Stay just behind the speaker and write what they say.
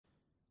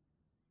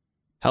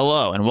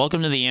Hello, and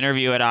welcome to the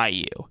interview at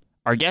IU.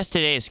 Our guest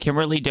today is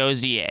Kimberly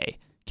Dozier.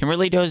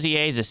 Kimberly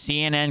Dozier is a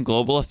CNN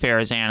global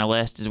affairs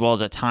analyst as well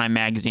as a Time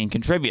magazine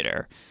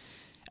contributor.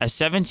 As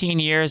 17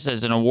 years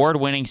as an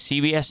award-winning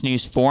CBS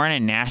News foreign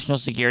and national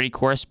security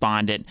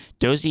correspondent,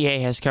 Dozier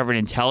has covered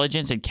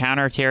intelligence and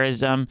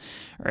counterterrorism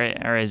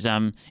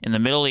in the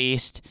Middle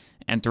East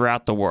and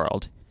throughout the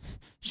world.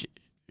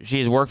 She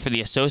has worked for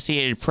the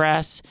Associated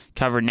Press,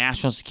 covered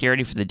national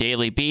security for the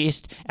Daily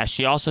Beast, as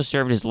she also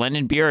served as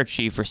London bureau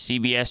chief for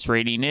CBS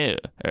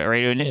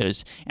Radio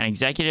News, and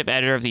executive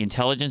editor of the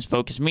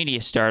intelligence-focused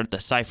media start, The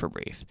Cipher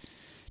Brief.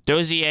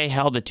 Dozier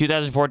held the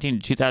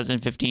 2014 to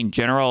 2015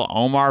 General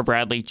Omar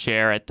Bradley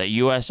Chair at the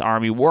U.S.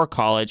 Army War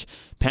College,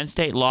 Penn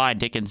State Law, and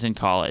Dickinson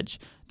College.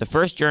 The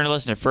first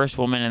journalist and the first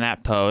woman in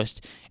that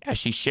post, as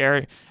she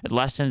shared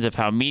lessons of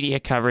how media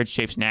coverage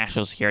shapes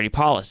national security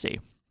policy.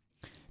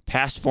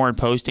 Past foreign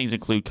postings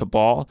include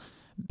Kabul,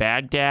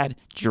 Baghdad,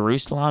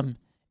 Jerusalem,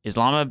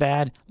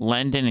 Islamabad,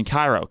 London, and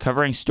Cairo,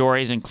 covering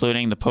stories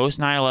including the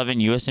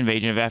post-9/11 U.S.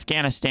 invasion of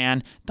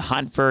Afghanistan, the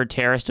hunt for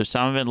terrorist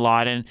Osama bin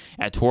Laden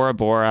at Tora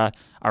Bora,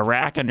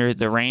 Iraq under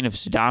the reign of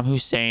Saddam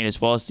Hussein, as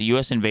well as the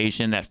U.S.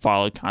 invasion that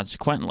followed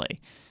consequently.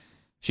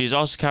 She has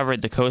also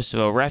covered the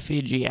Kosovo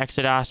refugee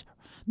exodus,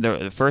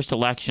 the first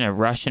election of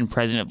Russian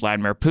President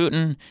Vladimir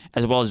Putin,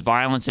 as well as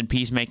violence and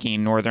peacemaking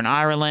in Northern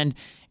Ireland,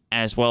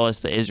 as well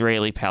as the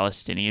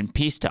Israeli-Palestinian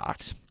peace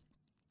talks.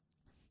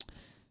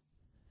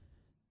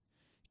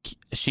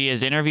 She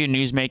has interviewed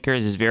newsmakers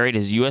as varied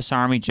as U.S.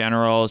 Army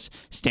Generals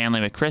Stanley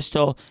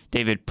McChrystal,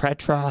 David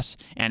Petraeus,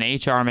 and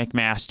H.R.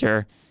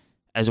 McMaster,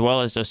 as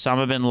well as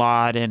Osama bin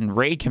Laden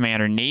raid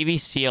commander Navy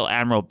SEAL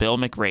Admiral Bill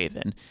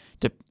McRaven,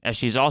 as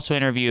she's also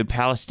interviewed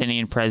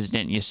Palestinian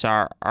President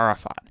Yasser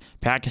Arafat,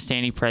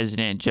 Pakistani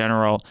President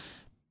General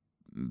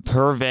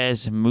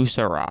Pervez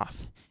Musharraf,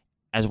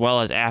 as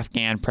well as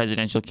Afghan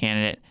presidential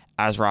candidate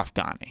Ashraf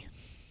Ghani.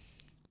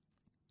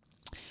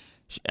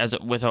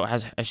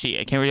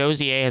 Kimberly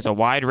Dozier has a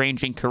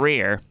wide-ranging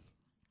career.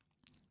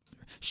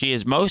 She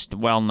is most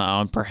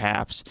well-known,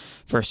 perhaps,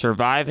 for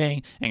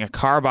surviving a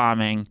car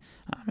bombing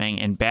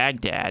in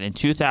Baghdad in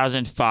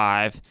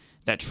 2005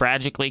 that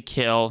tragically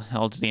killed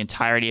the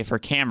entirety of her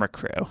camera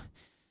crew.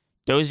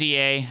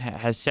 Dozier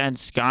has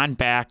since gone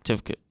back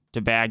to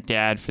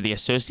Baghdad for the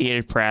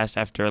Associated Press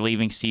after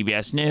leaving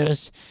CBS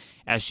News,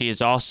 as she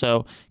has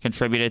also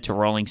contributed to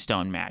Rolling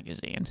Stone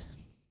magazine.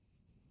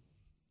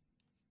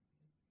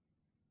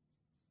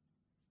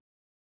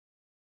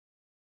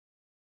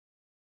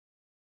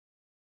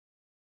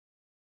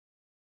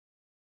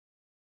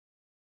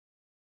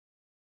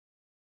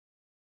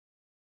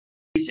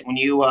 When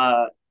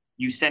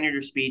you centered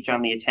your speech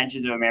on the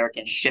attentions of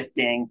Americans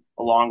shifting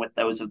along with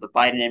those of the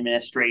Biden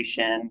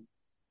administration.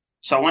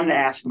 So I wanted to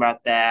ask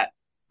about that.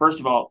 First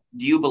of all,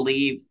 do you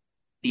believe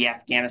the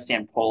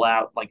Afghanistan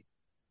pullout,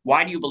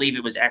 why do you believe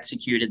it was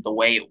executed the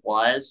way it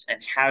was?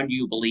 And how do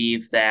you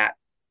believe that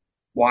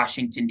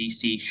Washington,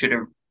 D.C. should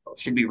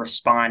be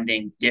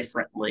responding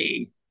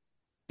differently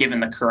given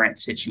the current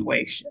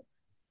situation?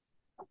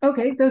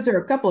 Okay, those are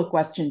a couple of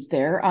questions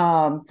there.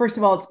 First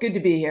of all, it's good to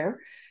be here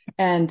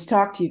and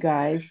talk to you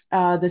guys.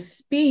 The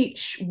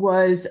speech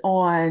was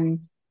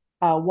on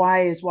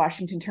why is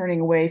Washington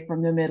turning away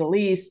from the Middle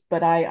East,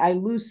 but I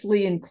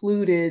loosely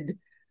included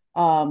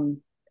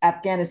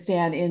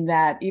Afghanistan in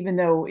that, even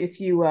though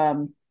if you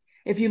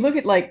look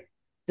at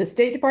the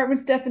State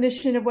Department's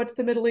definition of what's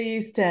the Middle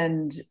East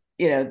and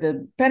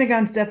the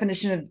Pentagon's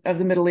definition of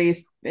the Middle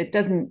East, it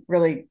doesn't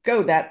really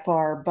go that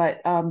far.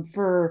 But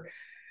for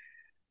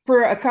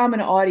a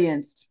common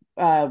audience,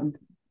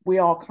 we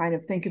all kind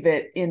of think of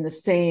it in the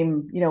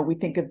same, we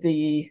think of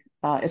the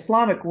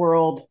Islamic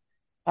world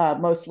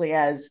mostly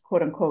as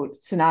quote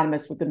unquote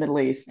synonymous with the Middle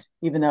East,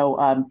 even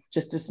though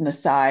just as an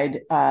aside,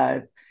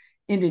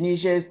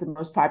 Indonesia is the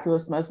most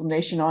populous Muslim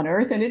nation on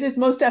earth, and it is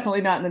most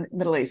definitely not in the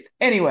Middle East.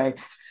 Anyway,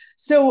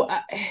 so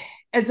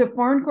as a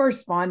foreign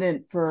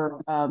correspondent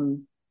for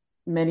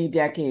many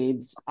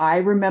decades, I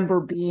remember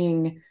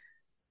being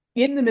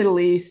in the Middle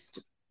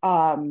East,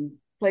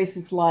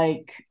 places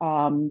like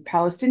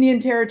Palestinian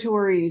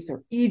territories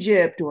or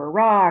Egypt or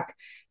Iraq,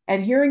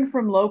 and hearing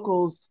from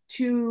locals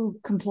two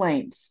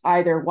complaints: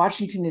 either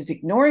Washington is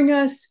ignoring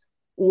us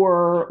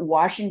or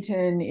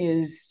Washington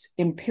is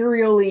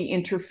imperially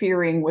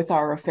interfering with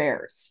our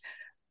affairs.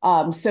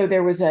 So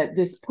there was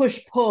this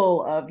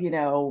push-pull of,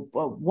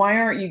 well, why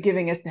aren't you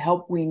giving us the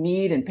help we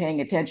need and paying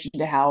attention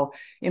to how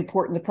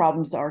important the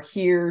problems are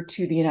here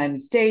to the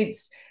United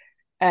States?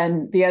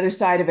 And the other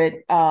side of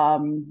it,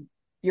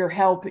 your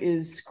help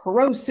is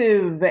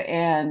corrosive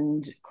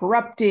and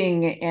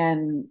corrupting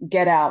and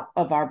get out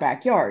of our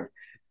backyard.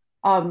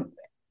 And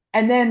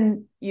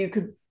then you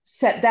could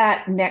set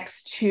that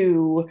next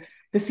to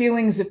the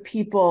feelings of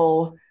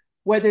people,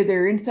 whether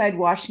they're inside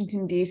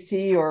Washington,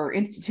 D.C. or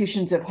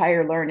institutions of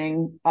higher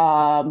learning,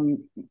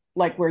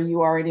 like where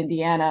you are in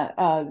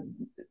Indiana,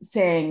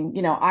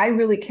 saying, I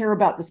really care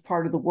about this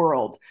part of the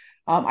world,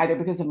 either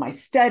because of my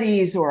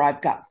studies or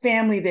I've got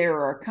family there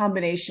or a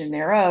combination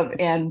thereof.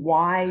 And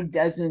why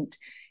doesn't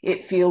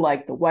it feel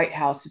like the White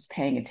House is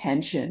paying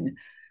attention.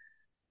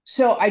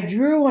 So I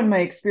drew on my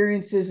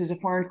experiences as a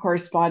foreign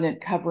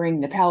correspondent covering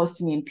the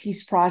Palestinian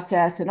peace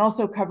process and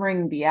also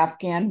covering the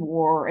Afghan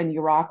war and the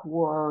Iraq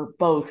war,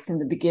 both from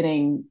the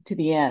beginning to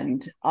the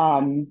end.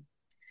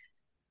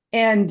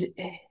 And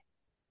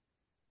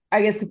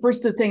I guess the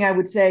first thing I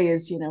would say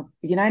is, the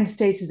United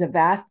States is a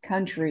vast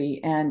country,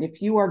 and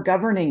if you are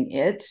governing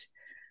it,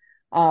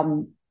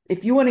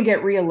 if you want to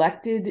get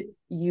reelected,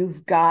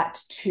 you've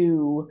got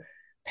to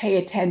pay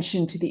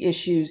attention to the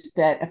issues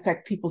that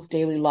affect people's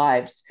daily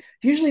lives.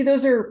 Usually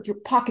those are your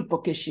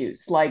pocketbook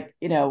issues, like,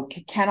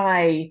 can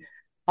I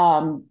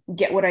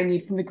get what I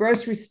need from the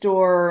grocery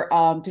store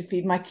to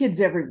feed my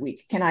kids every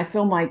week? Can I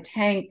fill my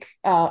tank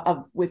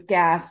with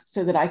gas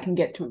so that I can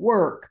get to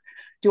work?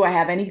 Do I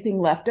have anything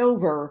left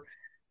over?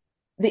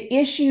 The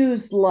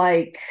issues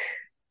like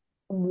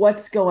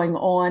what's going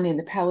on in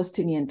the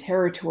Palestinian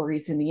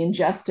territories and the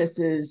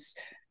injustices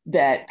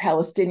that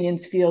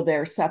Palestinians feel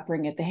they're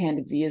suffering at the hand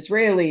of the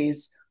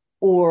Israelis,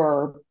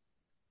 or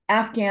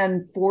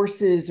Afghan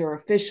forces or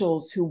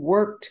officials who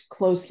worked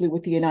closely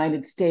with the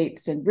United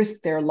States and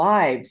risked their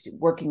lives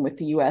working with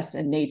the US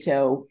and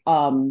NATO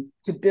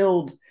to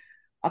build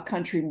a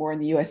country more in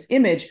the US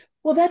image.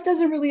 Well, that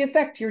doesn't really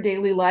affect your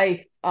daily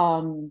life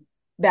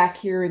back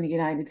here in the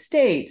United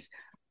States,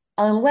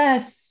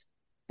 unless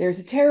there's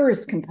a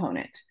terrorist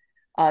component.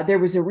 There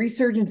was a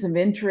resurgence of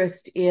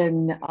interest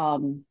in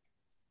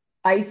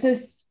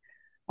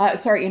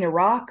in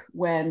Iraq,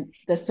 when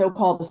the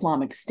so-called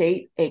Islamic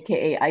State,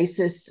 aka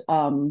ISIS,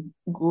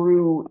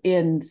 grew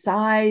in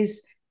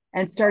size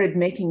and started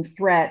making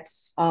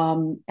threats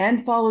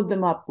and followed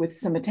them up with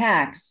some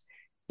attacks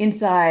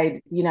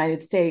inside the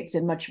United States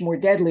and much more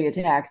deadly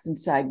attacks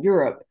inside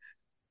Europe.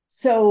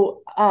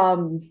 So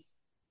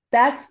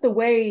that's the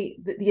way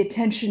that the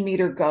attention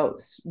meter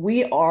goes.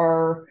 We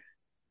are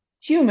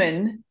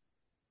human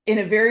in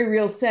a very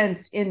real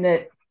sense, in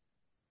that,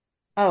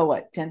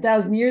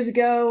 10,000 years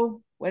ago,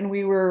 when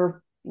we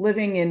were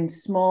living in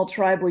small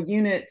tribal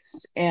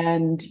units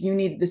and you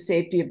needed the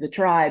safety of the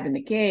tribe in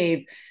the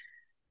cave,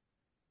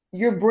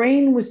 your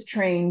brain was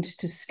trained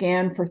to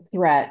scan for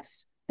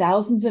threats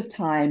thousands of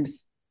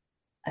times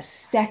a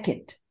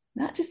second,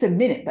 not just a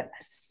minute, but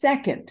a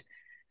second.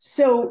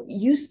 So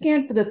you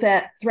scan for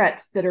the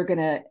threats that are going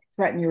to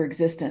threaten your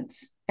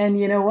existence. And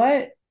you know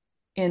what?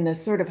 In the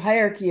sort of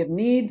hierarchy of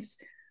needs,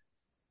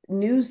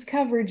 news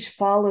coverage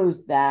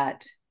follows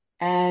that,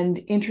 and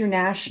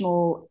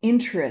international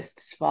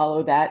interests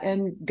follow that,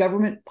 and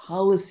government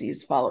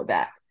policies follow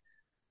that.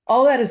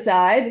 All that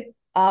aside,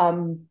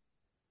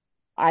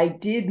 I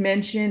did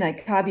mention, I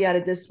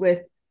caveated this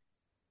with,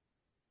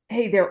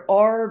 hey, there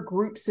are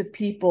groups of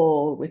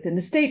people within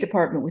the State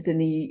Department, within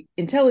the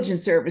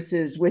intelligence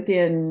services,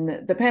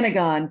 within the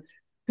Pentagon,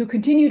 who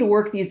continue to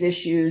work these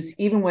issues,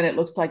 even when it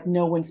looks like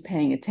no one's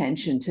paying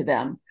attention to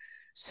them.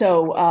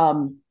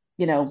 So,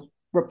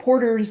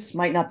 reporters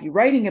might not be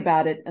writing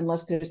about it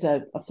unless there's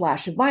a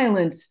flash of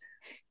violence.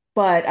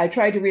 But I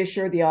tried to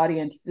reassure the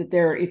audience that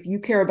if you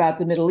care about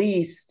the Middle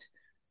East,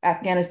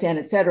 Afghanistan,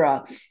 et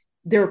cetera,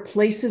 there are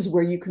places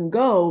where you can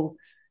go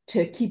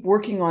to keep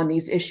working on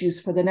these issues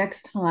for the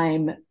next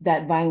time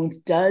that violence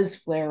does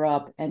flare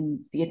up and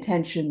the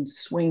attention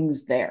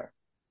swings there.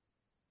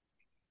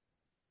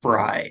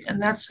 Right.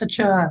 And that's such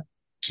a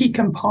key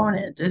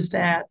component, is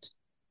that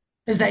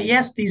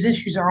yes, these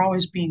issues are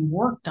always being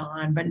worked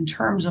on, but in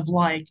terms of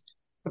like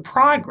the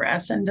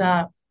progress, and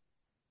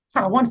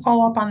one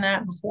follow up on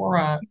that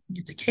before we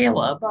get to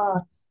Caleb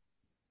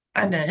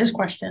and his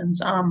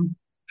questions.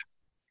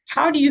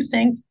 How do you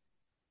think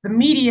the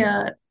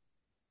media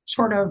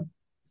sort of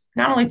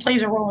not only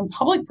plays a role in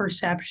public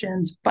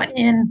perceptions, but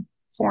in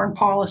foreign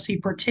policy,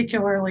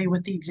 particularly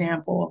with the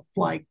example of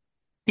like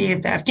the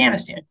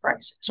Afghanistan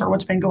crisis, or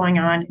what's been going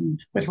on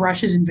with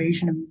Russia's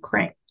invasion of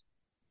Ukraine?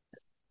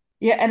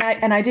 Yeah,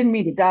 and I didn't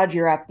mean to dodge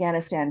your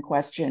Afghanistan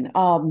question.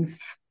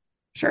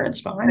 Sure, it's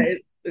fine.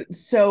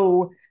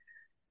 So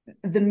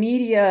the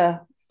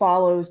media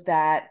follows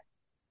that,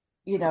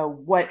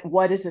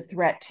 what is a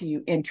threat to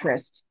you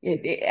interest.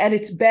 At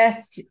its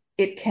best,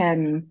 it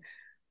can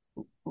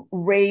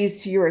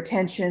raise to your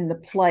attention the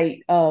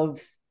plight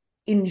of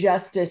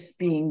injustice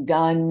being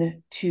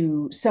done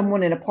to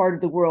someone in a part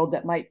of the world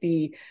that might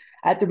be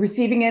at the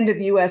receiving end of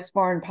U.S.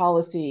 foreign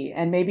policy.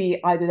 And maybe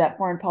either that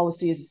foreign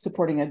policy is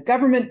supporting a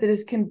government that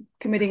is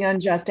committing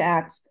unjust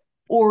acts,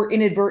 or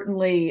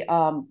inadvertently,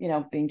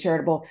 being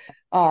charitable,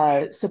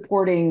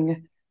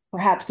 supporting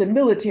perhaps a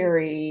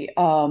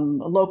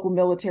local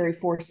military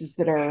forces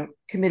that are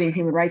committing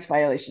human rights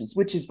violations,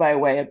 which is, by the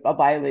way, a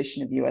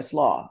violation of U.S.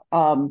 law.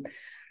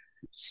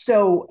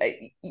 So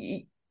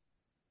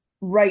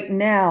right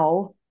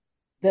now,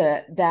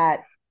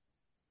 that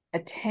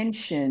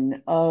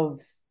attention of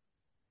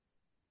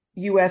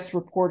U.S.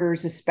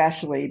 reporters,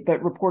 especially,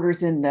 but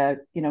reporters in the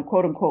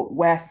quote unquote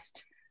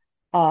West,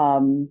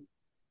 the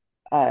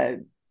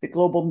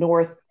global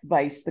North,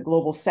 vice the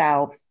global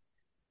South,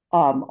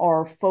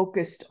 are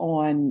focused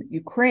on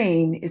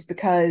Ukraine, is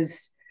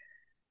because,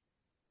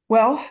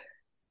 well,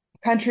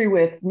 country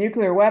with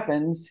nuclear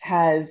weapons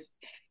has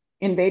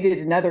invaded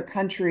another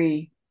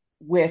country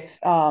with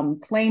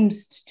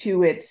claims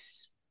to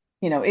its,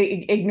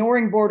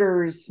 ignoring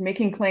borders,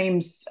 making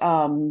claims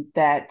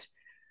that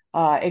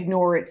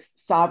ignore its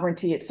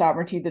sovereignty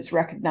that's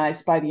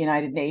recognized by the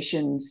United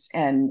Nations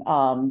and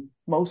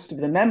most of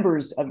the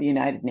members of the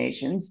United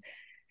Nations.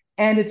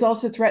 And it's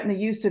also threatened the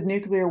use of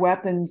nuclear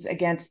weapons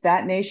against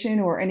that nation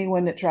or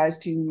anyone that tries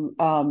to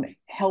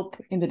help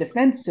in the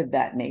defense of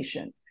that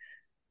nation.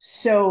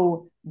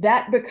 So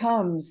that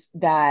becomes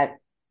that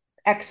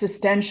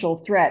existential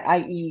threat,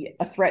 i.e.,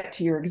 a threat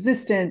to your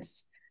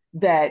existence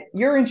that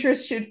your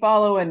interests should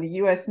follow, and the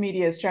U.S.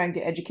 media is trying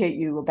to educate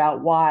you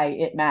about why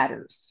it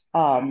matters.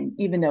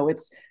 Even though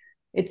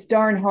it's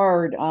darn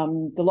hard.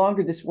 The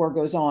longer this war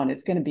goes on,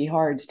 it's going to be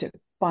hard to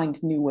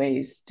find new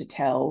ways to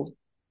tell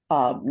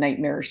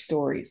nightmarish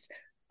stories.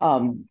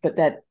 But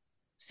that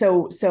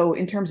so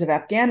in terms of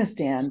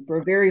Afghanistan, for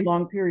a very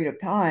long period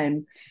of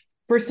time,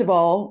 first of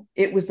all,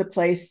 it was the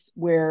place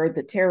where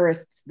the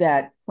terrorists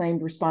that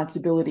claimed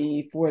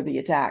responsibility for the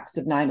attacks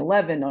of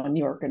 9/11 on New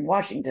York and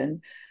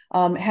Washington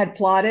had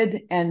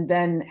plotted and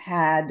then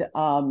had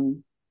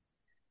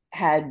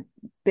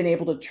been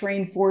able to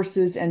train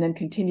forces and then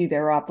continue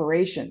their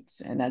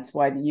operations. And that's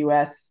why the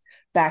U.S.,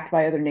 backed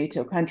by other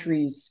NATO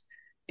countries,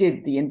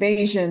 did the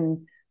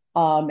invasion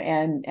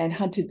and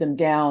hunted them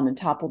down and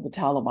toppled the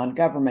Taliban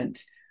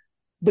government.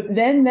 But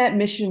then that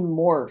mission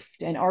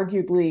morphed, and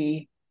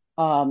arguably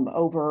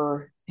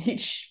over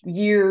each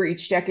year,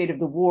 each decade of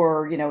the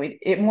war,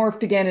 it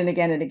morphed again and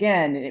again and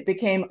again. And it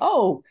became,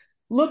 oh,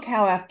 look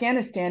how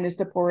Afghanistan is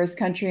the poorest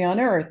country on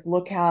earth.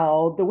 Look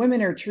how the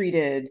women are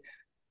treated.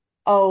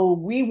 Oh,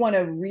 we want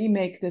to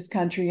remake this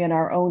country in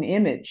our own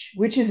image,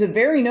 which is a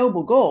very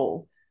noble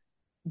goal.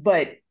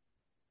 But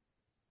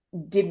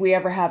did we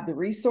ever have the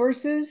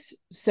resources?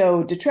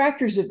 So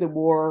detractors of the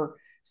war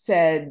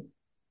said,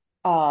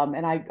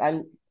 and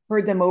I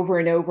heard them over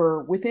and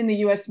over within the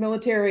U.S.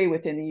 military,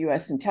 within the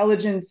U.S.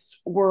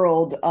 intelligence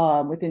world,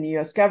 within the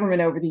U.S.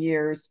 government over the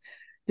years,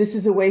 this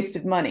is a waste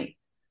of money.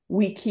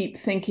 We keep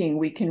thinking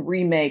we can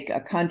remake a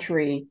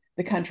country.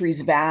 The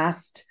country's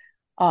vast.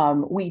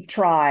 We've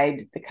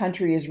tried. The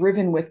country is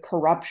riven with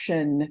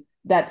corruption.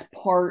 That's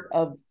part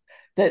of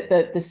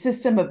the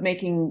system of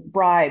making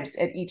bribes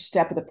at each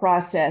step of the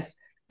process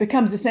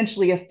becomes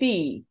essentially a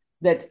fee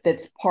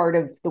that's part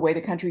of the way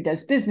the country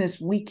does business.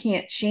 We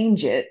can't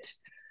change it.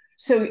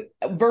 So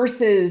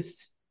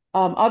versus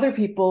other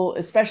people,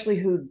 especially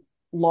who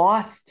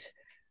lost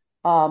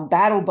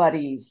battle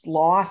buddies,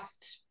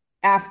 lost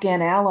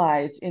Afghan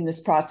allies in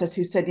this process,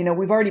 who said,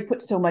 we've already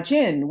put so much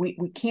in,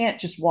 we can't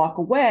just walk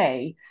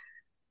away.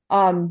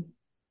 President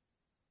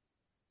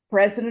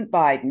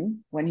Biden,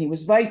 when he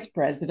was vice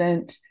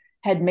president,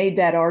 had made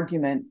that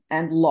argument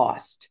and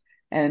lost.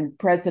 And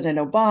President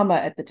Obama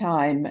at the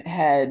time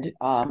had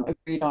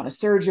agreed on a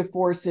surge of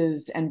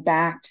forces and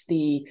backed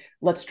the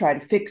let's try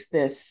to fix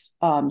this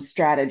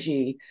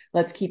strategy.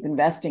 Let's keep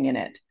investing in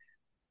it.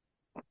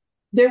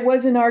 There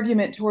was an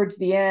argument towards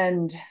the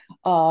end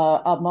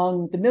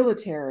among the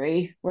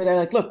military where they're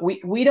like, look,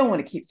 we don't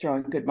want to keep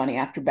throwing good money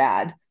after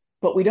bad,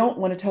 but we don't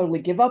want to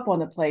totally give up on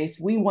the place.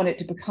 We want it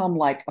to become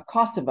like a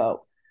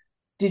Kosovo.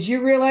 Did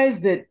you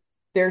realize that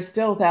there's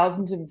still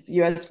thousands of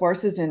U.S.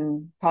 forces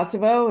in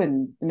Kosovo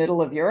in the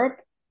middle of Europe?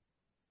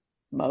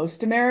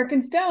 Most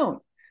Americans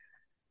don't.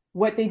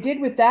 What they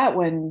did with that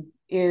one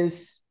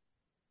is,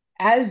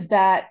 as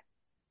that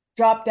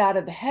dropped out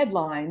of the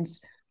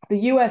headlines, the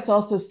U.S.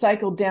 also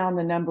cycled down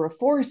the number of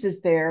forces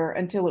there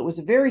until it was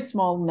a very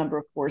small number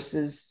of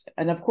forces.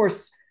 And of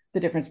course, the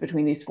difference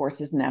between these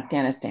forces in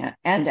Afghanistan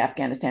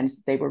is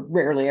that they were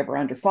rarely ever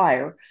under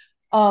fire.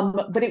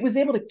 But it was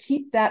able to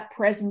keep that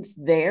presence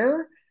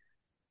there.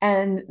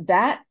 And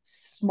that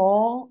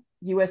small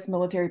U.S.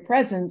 military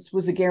presence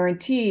was a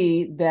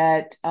guarantee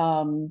that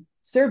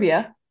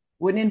Serbia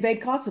wouldn't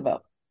invade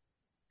Kosovo.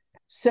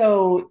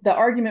 So the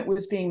argument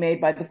was being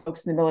made by the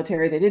folks in the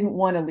military. They didn't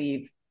want to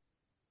leave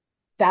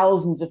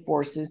thousands of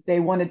forces. They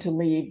wanted to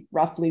leave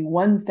roughly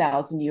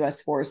 1,000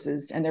 U.S.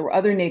 forces. And there were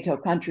other NATO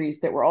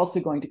countries that were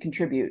also going to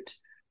contribute.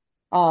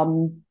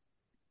 But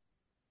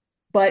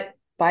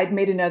Biden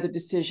made another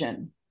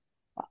decision.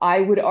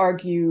 I would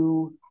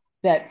argue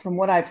that from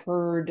what I've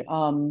heard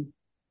from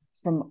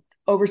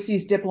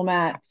overseas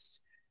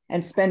diplomats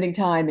and spending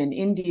time in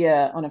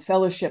India on a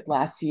fellowship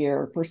last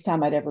year, first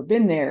time I'd ever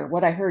been there,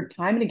 what I heard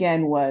time and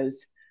again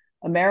was,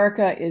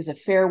 America is a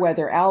fair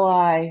weather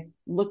ally.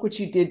 Look what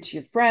you did to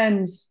your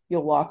friends.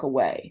 You'll walk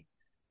away.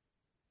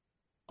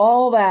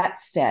 All that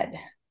said,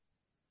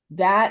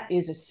 that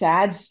is a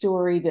sad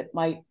story that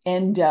might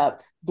end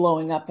up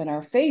blowing up in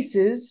our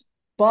faces,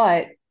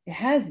 but it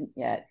hasn't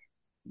yet.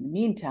 In the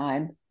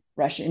meantime,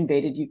 Russia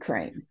invaded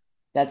Ukraine.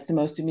 That's the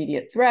most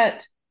immediate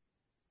threat.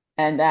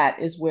 And that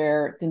is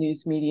where the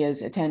news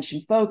media's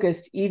attention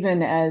focused,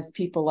 even as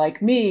people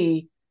like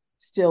me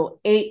still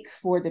ache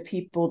for the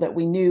people that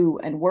we knew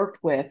and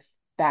worked with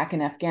back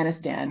in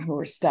Afghanistan who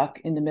are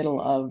stuck in the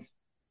middle of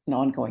an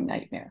ongoing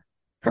nightmare.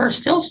 Or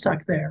still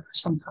stuck there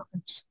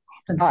sometimes.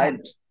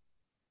 Oftentimes.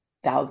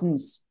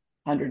 thousands,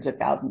 hundreds of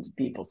thousands of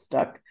people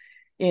stuck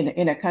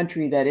in a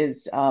country that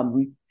is,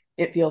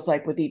 it feels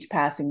like with each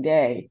passing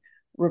day,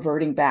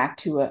 reverting back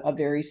to a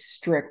very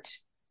strict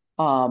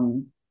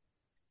and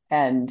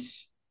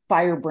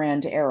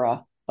firebrand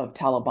era of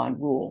Taliban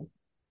rule,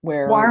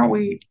 where Why aren't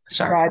we,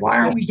 sorry, described why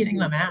aren't as- we getting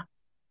them out?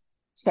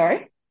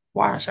 sorry.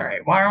 Why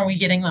aren't we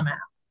getting them out?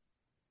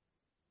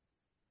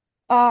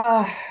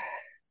 Uh,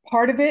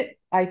 Part of it,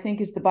 I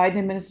think, is the Biden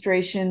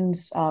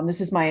administration's,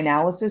 this is my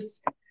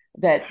analysis,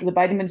 that the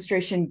Biden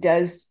administration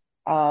does,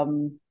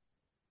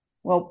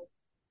 well,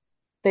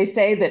 they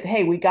say that,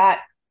 hey, we got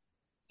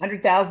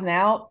 100,000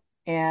 out,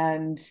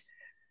 and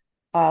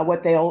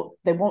what they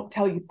won't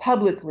tell you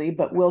publicly,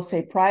 but will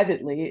say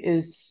privately,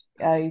 is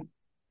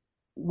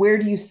where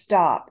do you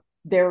stop?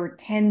 There are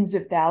tens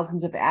of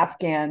thousands of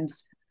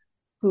Afghans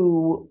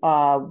who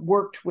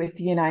worked with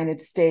the United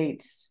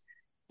States.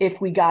 If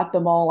we got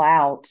them all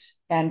out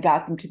and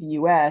got them to the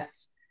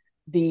U.S.,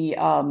 the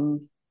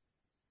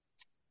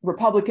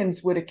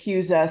Republicans would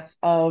accuse us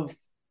of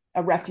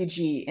a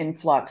refugee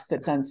influx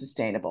that's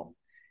unsustainable,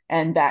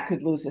 and that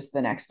could lose us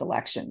the next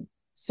election.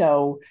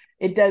 So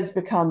it does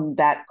become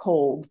that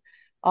cold.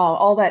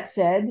 All that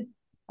said,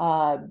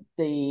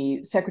 the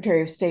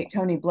Secretary of State,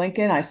 Tony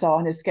Blinken, I saw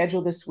on his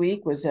schedule this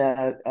week, was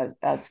a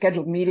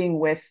scheduled meeting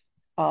with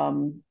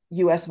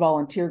U.S.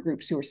 volunteer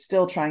groups who are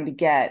still trying to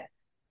get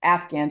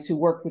Afghans who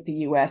work with the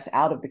U.S.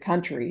 out of the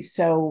country.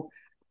 So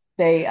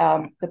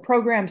the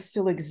programs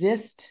still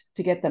exist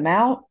to get them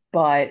out,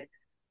 but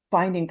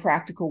finding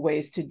practical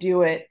ways to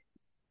do it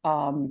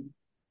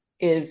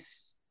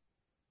is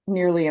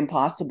nearly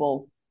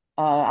impossible.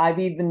 I've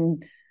even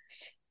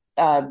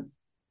been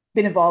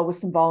involved with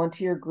some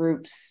volunteer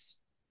groups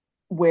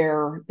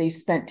where they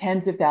spent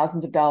tens of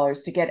thousands of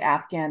dollars to get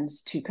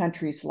Afghans to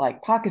countries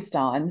like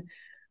Pakistan.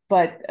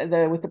 But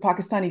with the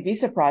Pakistani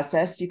visa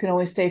process, you can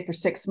only stay for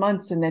 6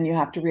 months, and then you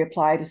have to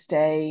reapply to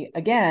stay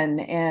again.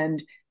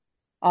 And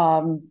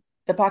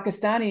the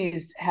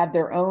Pakistanis have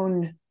their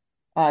own,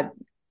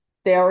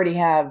 they already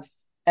have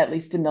at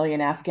least 1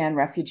 million Afghan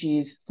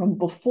refugees from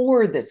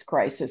before this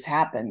crisis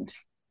happened.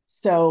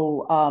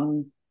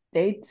 So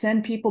they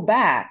send people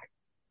back,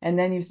 and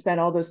then you've spent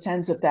all those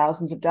tens of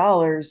thousands of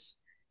dollars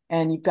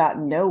and you've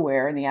gotten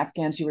nowhere. And the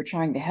Afghans you were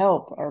trying to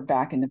help are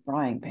back in the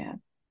frying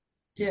pan.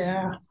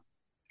 Yeah.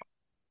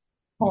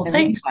 Well, And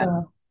thanks.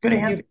 Good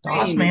answer.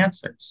 Awesome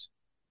answers.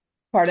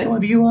 Pardon?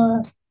 Caleb,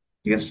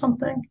 you have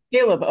something?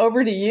 Caleb,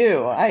 over to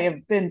you. I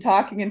have been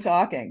talking and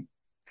talking.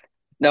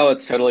 No,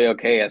 it's totally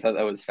okay. I thought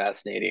that was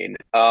fascinating.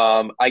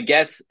 I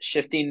guess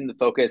shifting the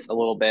focus a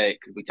little bit,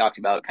 because we talked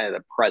about kind of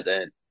the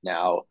present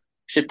now,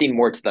 shifting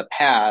more to the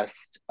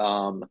past.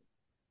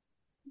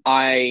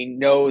 I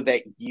know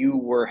that you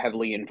were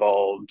heavily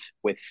involved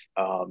with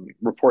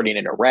reporting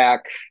in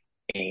Iraq,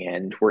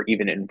 and were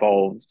even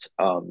involved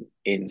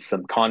in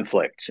some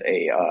conflict,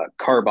 a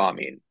car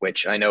bombing,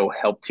 which I know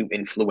helped to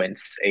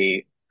influence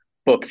a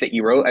book that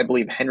you wrote. I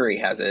believe Henry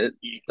has it,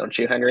 don't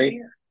you,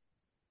 Henry?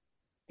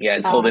 Yeah,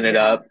 he's holding it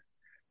up.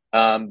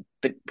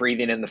 But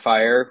breathing in the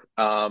fire.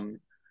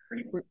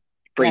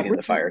 Breathing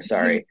the fire,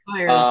 sorry.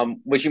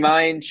 Would you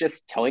mind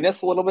just telling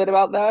us a little bit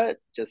about that?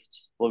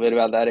 Just a little bit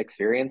about that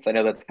experience? I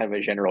know that's kind of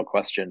a general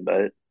question,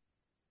 but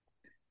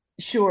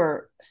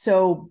sure.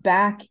 So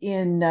back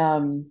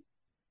in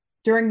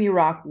during the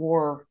Iraq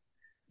War,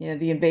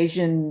 the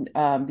invasion,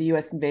 the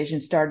U.S.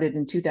 invasion started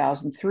in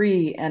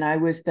 2003, and I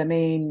was the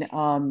main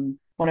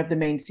one of the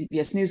main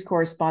CBS News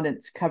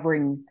correspondents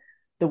covering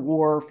the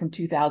war from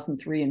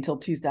 2003 until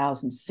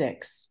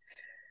 2006.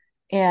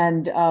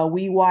 And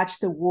we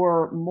watched the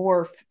war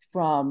morph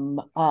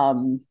from,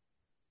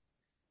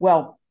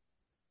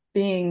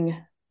 being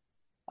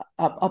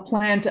a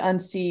plan to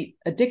unseat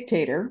a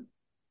dictator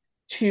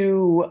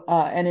to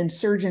an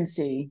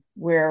insurgency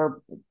where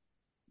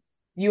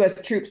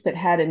U.S. troops that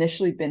had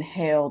initially been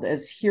hailed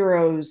as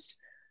heroes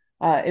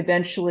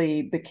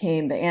eventually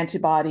became the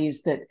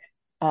antibodies that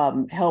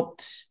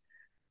helped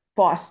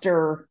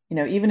foster,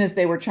 even as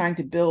they were trying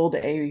to build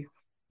a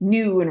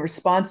new and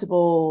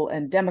responsible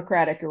and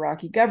democratic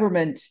Iraqi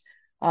government,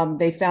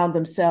 they found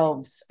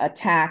themselves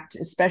attacked,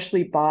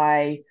 especially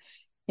by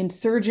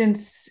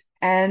insurgents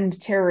and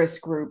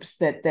terrorist groups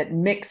that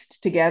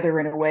mixed together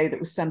in a way that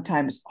was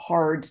sometimes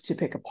hard to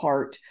pick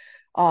apart,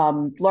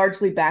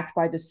 largely backed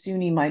by the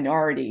Sunni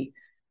minority.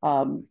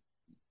 You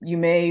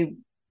may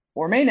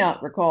or may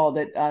not recall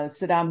that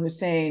Saddam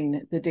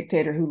Hussein, the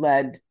dictator who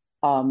led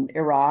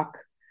Iraq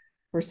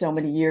for so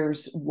many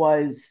years,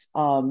 was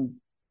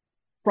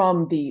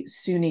from the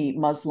Sunni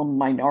Muslim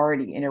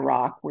minority in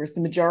Iraq, whereas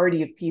the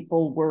majority of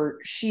people were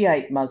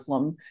Shiite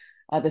Muslim,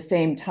 the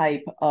same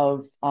type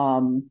of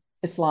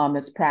Islam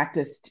that's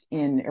practiced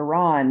in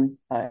Iran,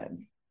 that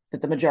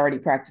the majority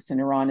practice in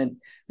Iran, and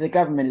the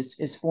government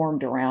is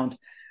formed around.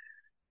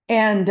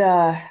 And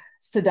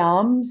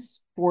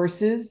Saddam's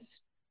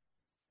forces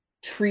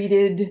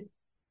treated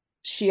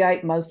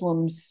Shiite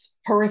Muslims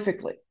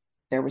horrifically.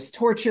 There was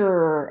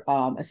torture,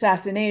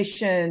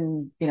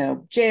 assassination,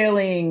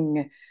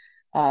 jailing,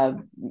 uh,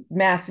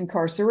 mass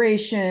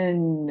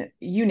incarceration,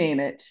 you name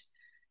it.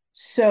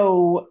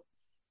 So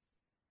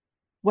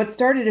what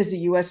started as a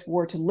U.S.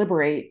 war to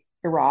liberate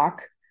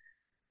Iraq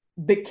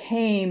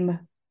became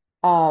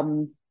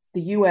the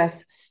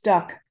U.S.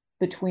 stuck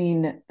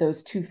between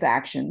those two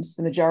factions.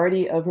 The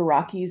majority of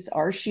Iraqis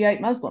are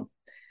Shiite Muslim.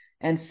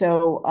 And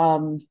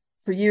so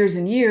for years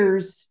and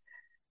years,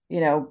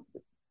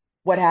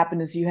 what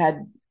happened is you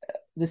had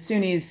the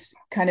Sunnis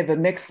kind of a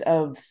mix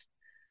of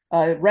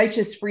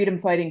righteous freedom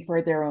fighting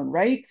for their own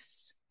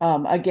rights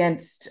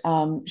against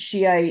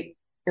Shiite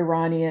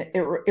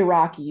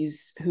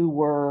Iraqis who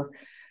were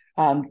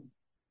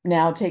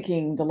now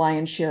taking the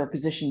lion's share of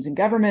positions in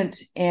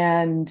government.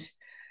 And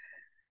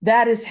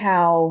that is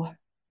how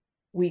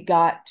we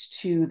got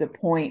to the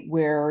point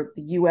where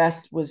the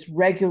U.S. was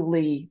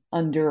regularly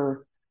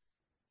under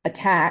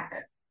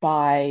attack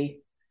by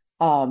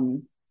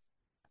Ba'athist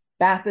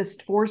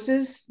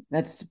forces,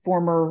 that's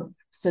former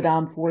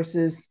Saddam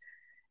forces,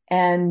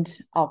 and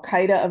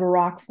Al-Qaeda of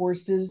Iraq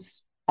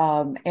forces.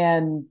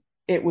 And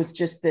it was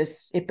just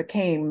it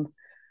became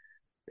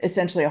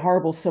essentially a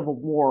horrible civil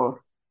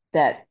war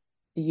that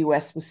the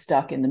U.S. was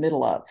stuck in the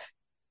middle of,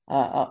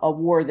 a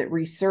war that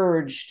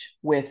resurged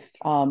with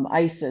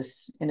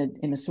ISIS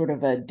in a sort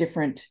of a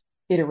different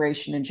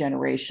iteration and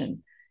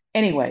generation.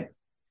 Anyway,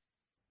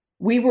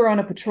 we were on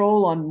a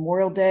patrol on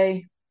Memorial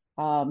Day.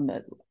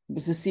 It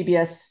was a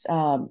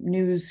CBS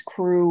News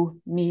crew,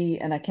 me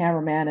and a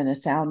cameraman and a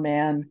sound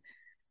man.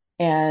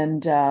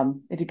 And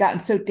it had gotten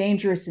so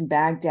dangerous in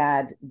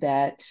Baghdad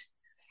that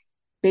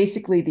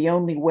basically the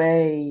only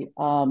way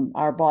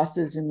our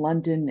bosses in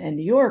London and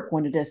New York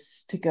wanted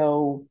us to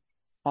go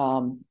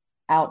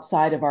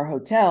outside of our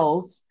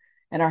hotels.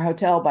 And our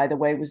hotel, by the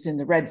way, was in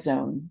the red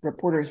zone.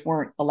 Reporters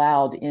weren't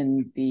allowed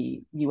in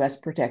the U.S.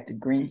 protected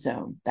green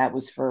zone. That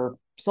was for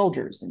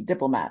soldiers and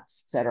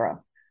diplomats, et cetera.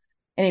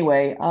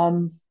 Anyway,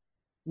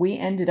 we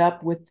ended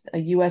up with a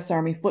U.S.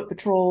 Army foot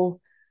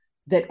patrol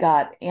that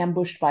got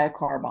ambushed by a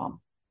car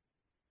bomb.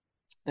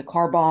 The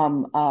car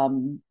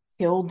bomb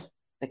killed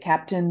the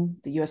captain,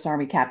 the U.S.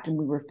 Army captain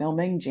we were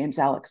filming, James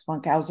Alex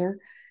Funkhauser.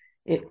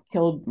 It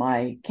killed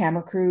my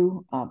camera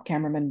crew,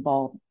 cameraman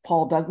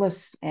Paul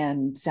Douglas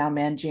and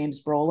soundman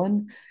James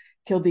Brolin.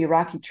 Killed the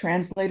Iraqi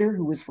translator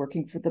who was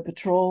working for the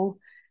patrol.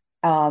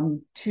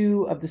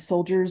 Two of the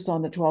soldiers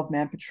on the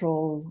 12-man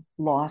patrol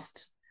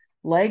lost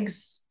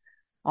legs.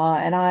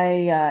 And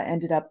I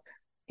ended up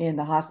in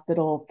the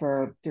hospital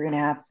for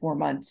 3.5, 4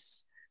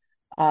 months.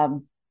 I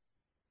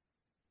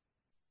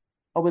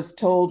was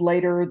told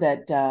later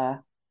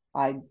that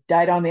I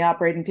died on the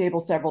operating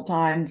table several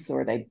times,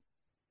 or they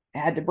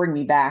had to bring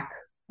me back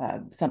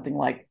something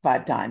like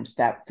 5 times,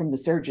 that from the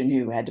surgeon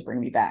who had to bring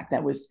me back.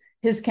 That was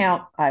his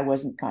count. I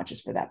wasn't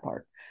conscious for that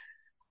part.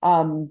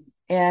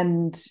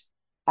 And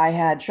I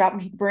had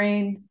shrapnel to the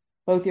brain,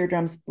 both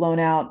eardrums blown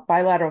out,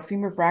 bilateral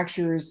femur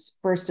fractures,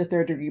 1st to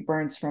 3rd degree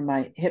burns from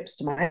my hips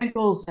to my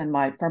ankles, and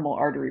my femoral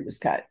artery was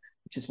cut,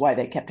 which is why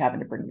they kept having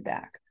to bring me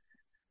back.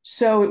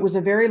 So it was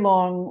a very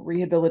long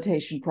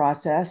rehabilitation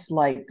process,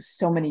 like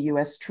so many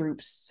U.S.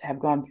 troops have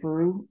gone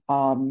through,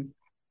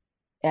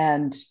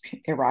 and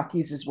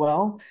Iraqis as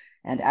well,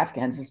 and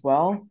Afghans as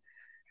well,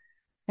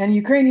 and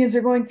Ukrainians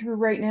are going through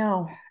right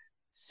now.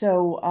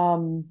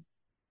 So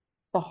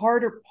the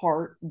harder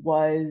part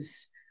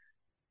was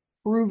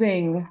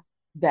proving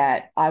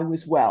that I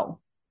was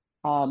well,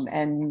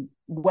 and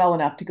well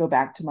enough to go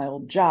back to my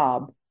old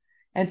job.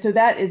 And so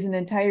that is an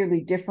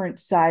entirely different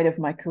side of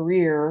my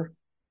career.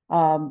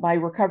 My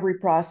recovery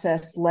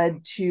process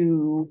led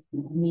to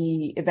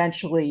me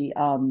eventually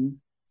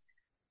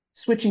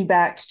switching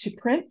back to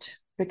print,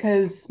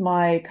 because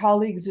my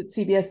colleagues at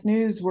CBS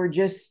News were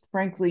just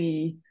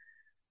frankly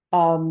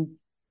dealing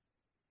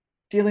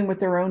with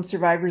their own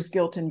survivor's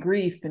guilt and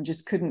grief, and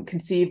just couldn't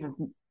conceive of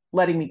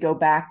letting me go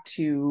back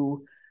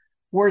to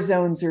war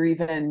zones, or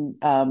even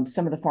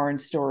some of the foreign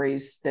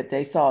stories that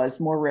they saw as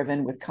more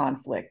riven with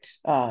conflict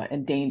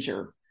and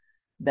danger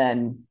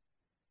than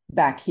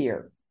back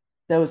here.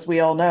 Those we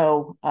all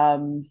know,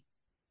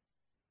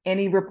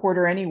 any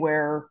reporter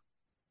anywhere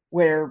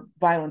where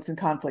violence and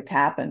conflict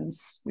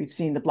happens. We've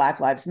seen the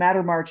Black Lives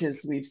Matter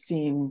marches. We've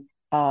seen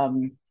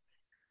the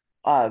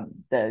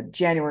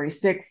January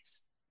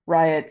 6th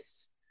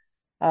riots.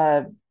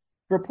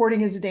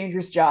 Reporting is a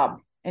dangerous job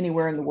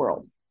anywhere in the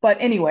world. But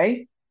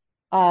anyway,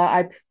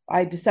 I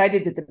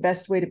decided that the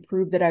best way to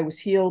prove that I was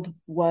healed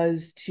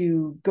was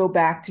to go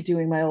back to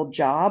doing my old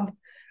job,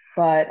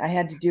 but I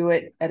had to do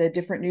it at a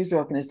different news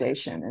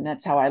organization. And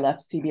that's how I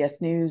left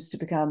CBS News to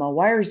become a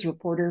wires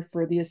reporter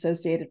for the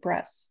Associated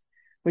Press,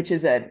 which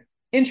is an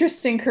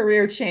interesting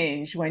career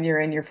change when you're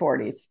in your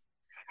 40s.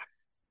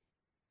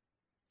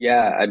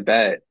 Yeah, I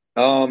bet.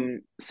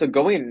 So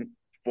going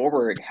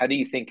forward, how do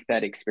you think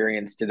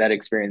did that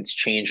experience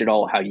change at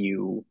all how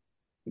you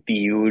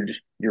viewed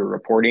your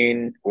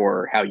reporting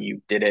or how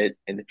you did it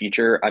in the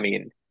future? I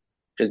mean,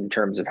 just in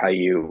terms of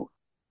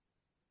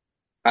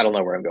I don't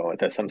know where I'm going with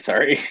this. I'm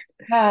sorry.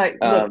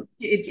 Look,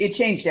 it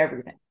changed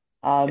everything.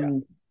 Yeah.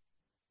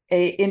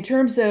 In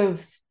terms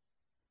of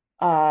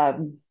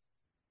well,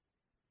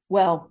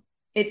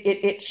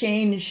 it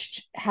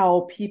changed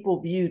how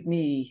people viewed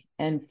me.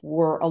 And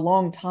for a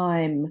long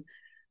time,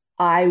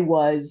 I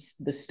was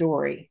the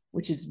story,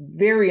 which is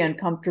very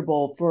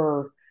uncomfortable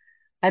for,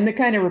 I'm the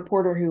kind of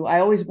reporter who I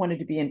always wanted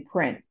to be in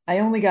print. I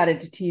only got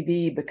into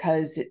TV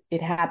because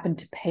it happened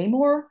to pay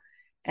more,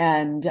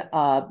 and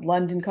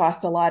London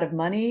cost a lot of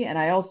money. And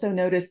I also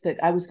noticed that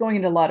I was going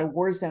into a lot of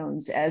war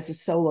zones as a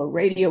solo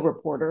radio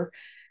reporter,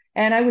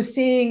 and I was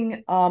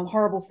seeing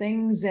horrible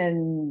things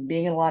and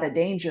being in a lot of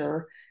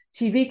danger.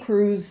 TV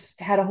crews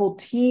had a whole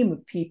team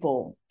of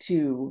people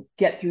to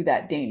get through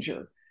that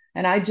danger.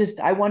 And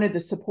I wanted the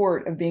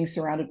support of being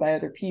surrounded by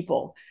other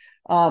people.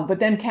 But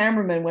then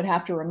cameramen would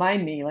have to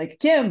remind me, like,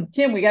 Kim,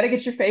 we got to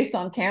get your face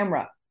on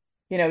camera.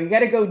 You got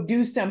to go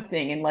do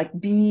something and like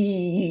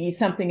be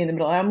something in the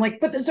middle. And I'm like,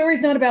 but the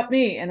story's not about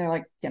me. And they're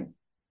like, Kim,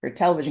 you're a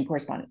television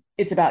correspondent.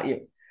 It's about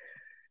you.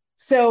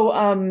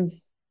 So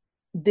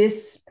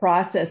this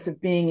process of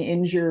being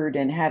injured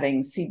and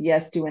having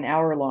CBS do an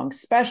hour-long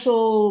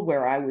special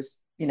where I was,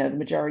 the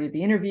majority of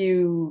the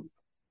interview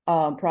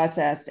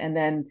process, and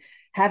then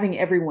having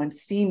everyone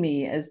see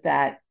me as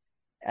that,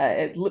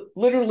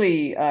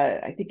 literally,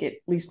 I think at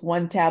least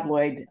one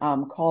tabloid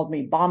called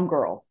me Bomb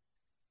Girl.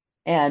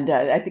 And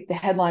I think the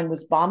headline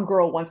was Bomb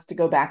Girl wants to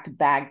go back to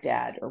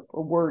Baghdad,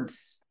 or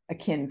words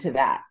akin to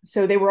that.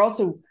 So they were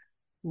also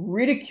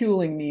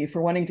ridiculing me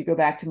for wanting to go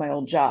back to my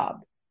old job,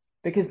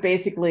 because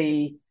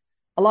basically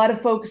a lot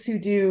of folks who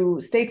do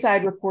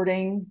stateside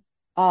reporting,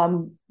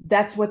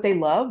 that's what they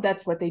love,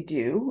 that's what they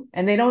do,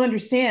 and they don't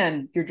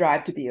understand your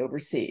drive to be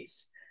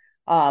overseas,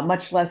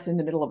 much less in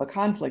the middle of a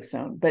conflict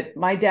zone. But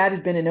my dad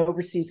had been in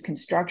overseas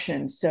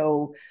construction,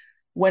 so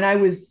when I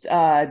was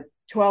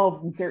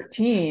 12 and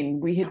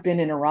 13, we had been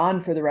in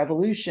Iran for the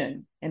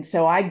revolution, and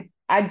so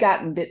I'd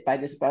gotten bit by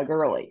this bug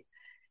early,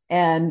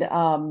 and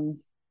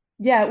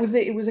yeah,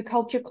 it was a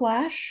culture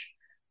clash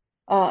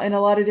in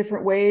a lot of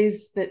different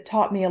ways that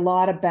taught me a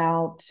lot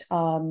about,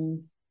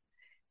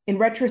 in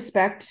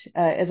retrospect,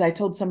 as I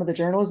told some of the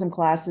journalism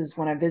classes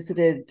when I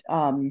visited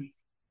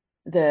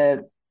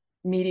the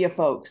media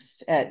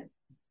folks at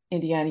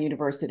Indiana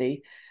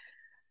University,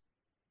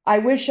 I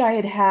wish I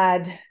had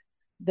had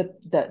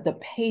the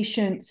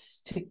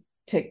patience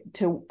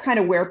to kind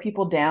of wear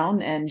people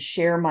down and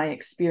share my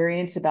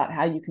experience about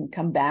how you can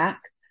come back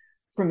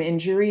from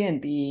injury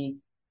and be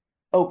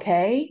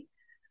okay.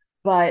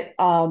 But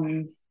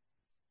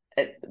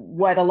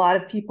what a lot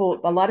of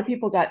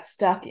people got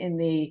stuck in,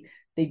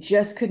 they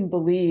just couldn't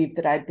believe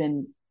that I'd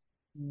been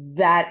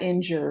that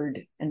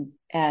injured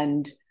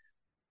and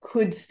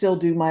could still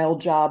do my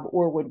old job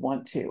or would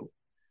want to.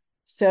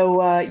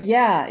 So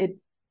yeah,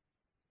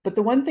 but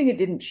the one thing it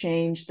didn't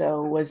change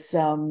though was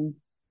a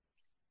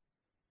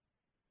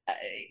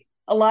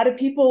lot of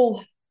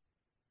people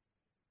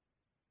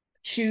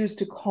choose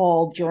to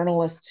call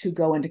journalists who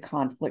go into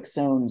conflict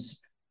zones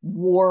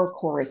war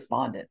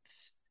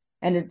correspondents.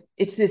 And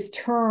it's this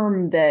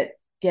term that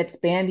gets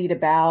bandied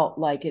about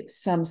like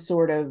it's some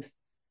sort of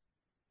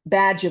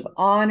badge of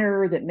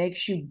honor that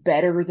makes you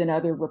better than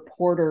other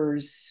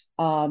reporters.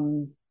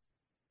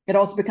 It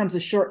also becomes a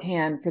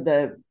shorthand for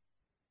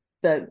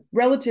the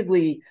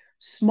relatively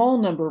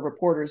small number of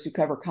reporters who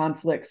cover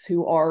conflicts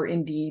who are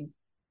indeed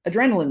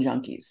adrenaline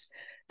junkies.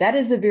 That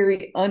is a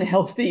very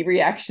unhealthy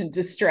reaction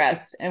to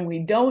stress, and we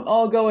don't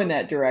all go in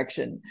that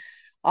direction.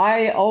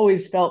 I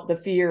always felt the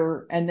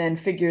fear and then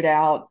figured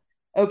out,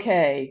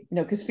 okay,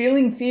 because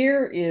feeling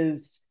fear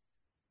is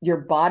your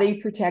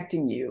body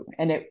protecting you.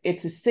 And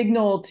it's a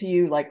signal to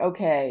you like,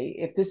 okay,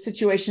 if this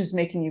situation is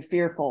making you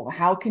fearful,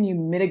 how can you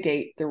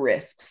mitigate the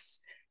risks?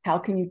 How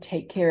can you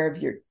take care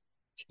of your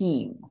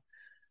team?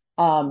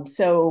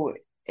 So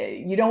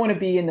you don't want to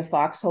be in the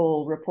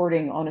foxhole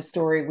reporting on a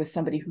story with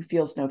somebody who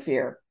feels no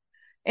fear.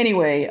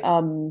 Anyway,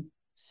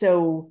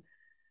 so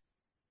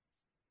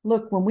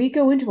look, when we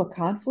go into a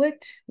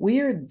conflict, we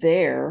are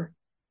there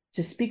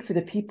to speak for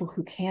the people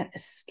who can't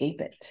escape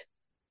it.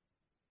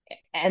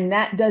 And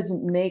that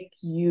doesn't make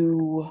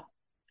you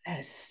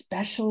as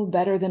special,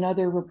 better than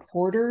other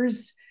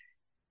reporters.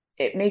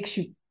 It makes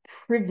you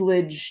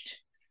privileged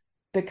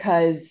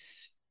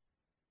because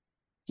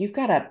you've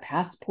got a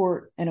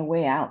passport and a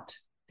way out.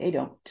 They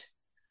don't.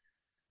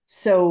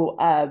 So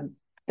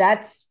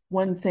that's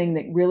one thing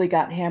that really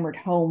got hammered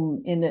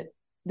home, in that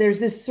there's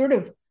this sort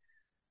of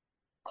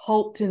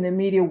cult in the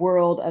media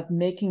world of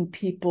making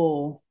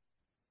people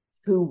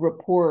who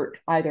report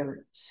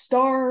either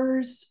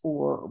stars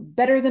or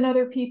better than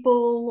other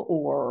people,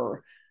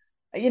 or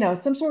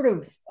some sort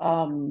of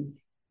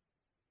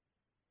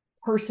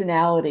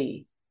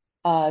personality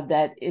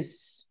that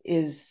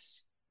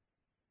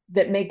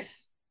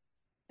makes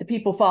the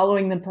people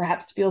following them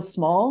perhaps feel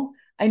small.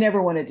 I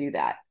never want to do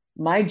that.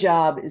 My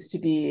job is to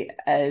be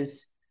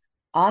as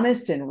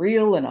honest and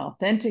real and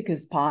authentic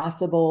as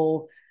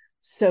possible,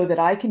 so that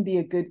I can be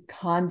a good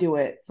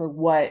conduit for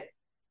what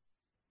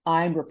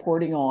I'm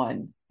reporting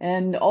on,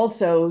 and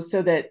also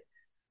so that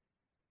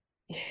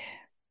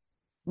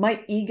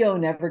my ego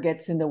never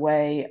gets in the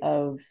way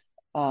of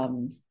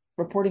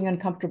reporting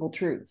uncomfortable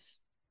truths.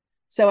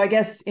 So I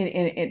guess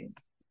in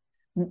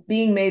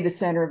being made the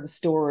center of the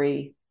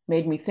story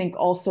made me think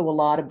also a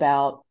lot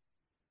about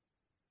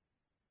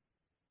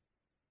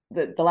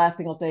the last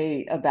thing I'll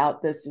say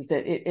about this is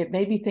that it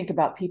made me think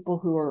about people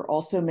who are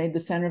also made the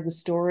center of the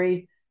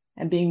story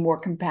and being more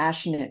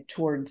compassionate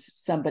towards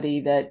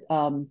somebody that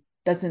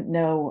doesn't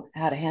know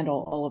how to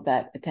handle all of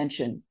that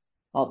attention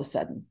all of a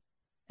sudden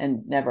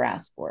and never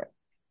asked for it.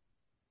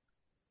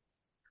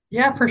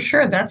 Yeah, for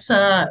sure.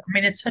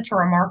 It's such a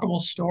remarkable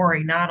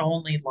story, not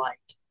only like,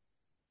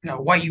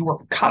 what you were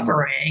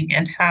covering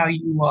and how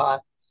you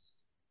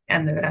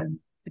and the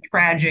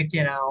tragic,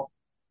 the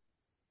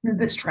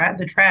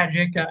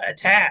tragic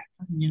attack,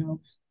 you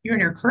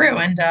and your crew,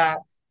 and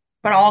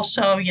but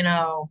also,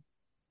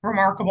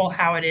 remarkable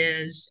how it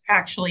is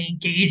actually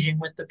engaging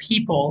with the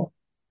people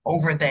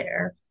over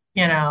there.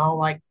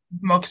 Like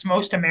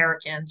most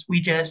Americans,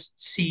 we just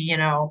see,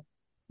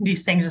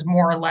 these things as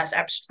more or less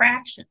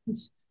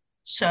abstractions.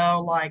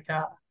 So like,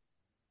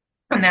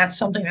 and that's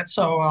something that's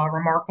so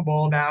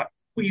remarkable about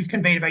what you've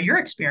conveyed about your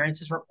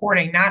experiences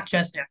reporting, not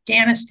just in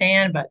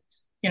Afghanistan, but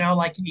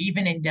like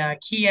even in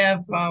Kiev.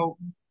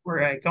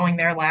 We're going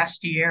there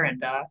last year,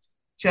 and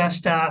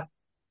just and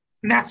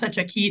that's such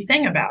a key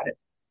thing about it.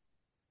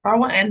 I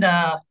want and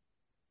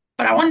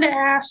But I wanted to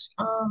ask,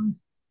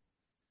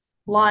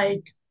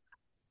 like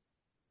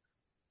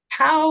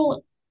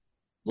how,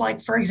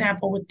 like for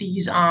example, with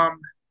these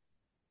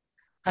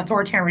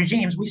authoritarian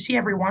regimes, we see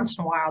every once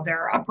in a while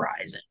there are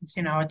uprisings,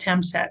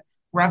 attempts at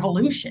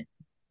revolution.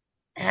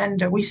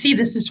 And we see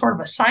this as sort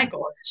of a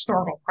cycle, a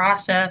historical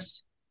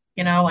process.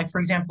 Like for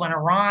example, in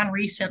Iran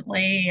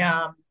recently,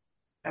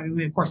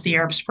 of course, the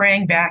Arab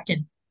Spring back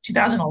in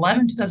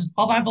 2011,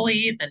 2012, I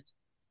believe, and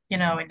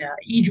in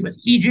Egypt with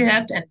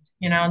Egypt, and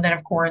and then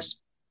of course,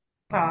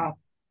 uh,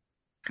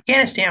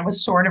 Afghanistan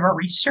was sort of a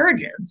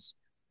resurgence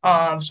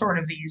of sort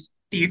of these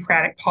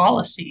theocratic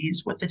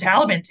policies with the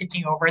Taliban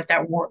taking over it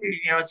that were,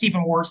 it's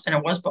even worse than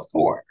it was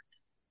before.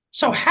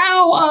 So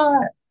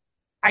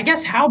I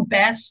guess how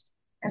best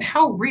and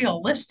how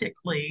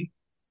realistically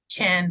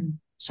can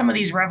some of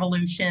these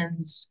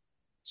revolutions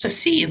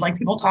succeed? Like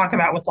people talk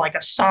about with like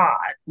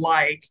Assad,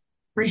 like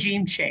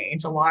regime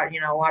change. A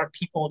lot of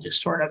people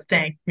just sort of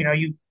think,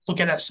 you look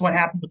at us, what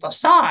happened with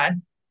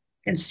Assad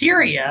in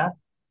Syria,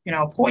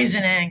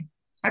 poisoning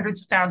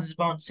hundreds of thousands of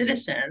own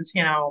citizens,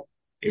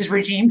 is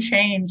regime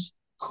change,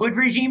 could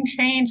regime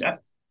change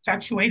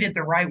effectuated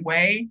the right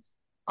way,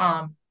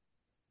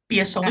 be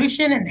a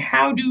solution? And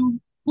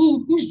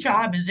whose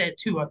job is it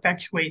to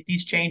effectuate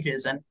these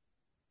changes and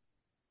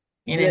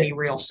in any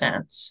real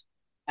sense?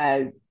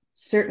 Uh,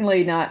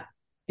 Certainly not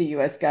the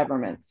US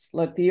government's.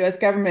 Look, the US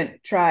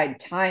government tried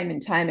time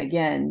and time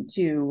again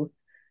to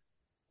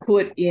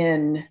put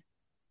in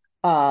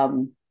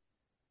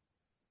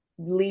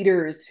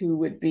leaders who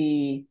would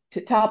be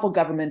to topple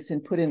governments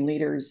and put in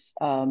leaders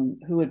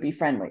who would be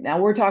friendly. Now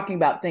we're talking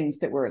about things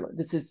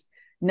this is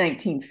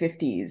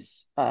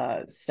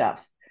 1950s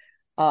stuff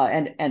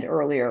and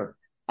earlier.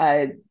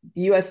 The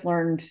U.S.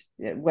 learned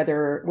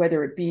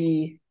whether it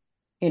be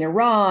in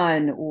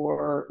Iran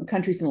or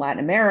countries in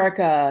Latin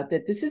America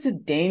that this is a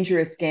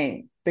dangerous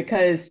game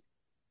because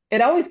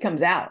it always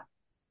comes out.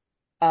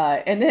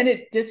 And then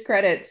it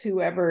discredits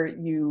whoever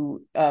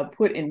you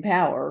put in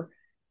power.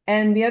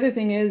 And the other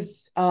thing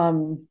is,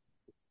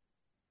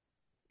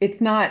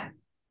 it's not,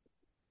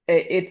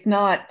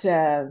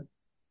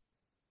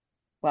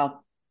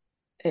 well,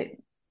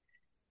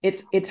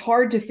 it's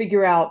hard to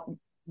figure out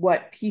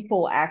what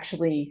people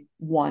actually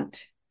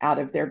want out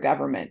of their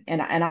government.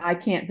 And I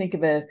can't think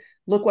of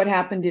look what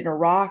happened in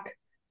Iraq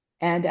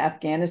and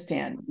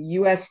Afghanistan. The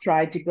US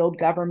tried to build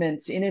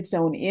governments in its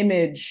own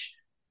image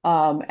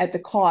at the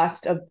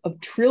cost of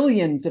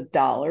trillions of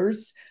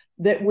dollars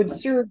that would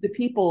serve the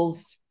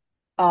peoples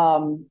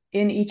in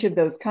each of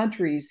those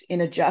countries in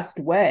a just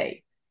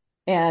way.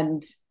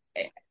 And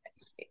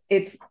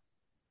it's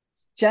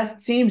just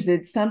seems that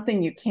it's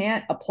something you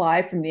can't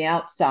apply from the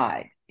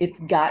outside. It's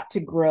got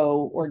to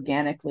grow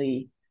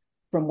organically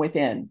from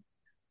within.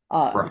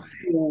 Right.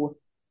 So,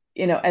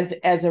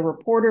 as a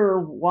reporter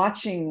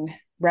watching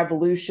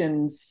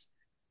revolutions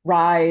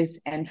rise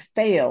and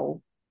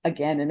fail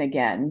again and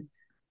again,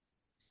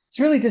 it's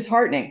really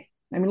disheartening.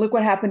 I mean, look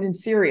what happened in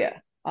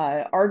Syria.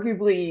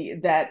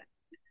 Arguably, that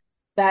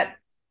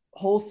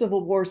whole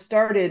civil war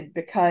started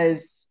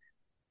because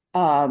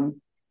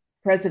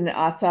President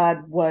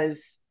Assad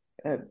was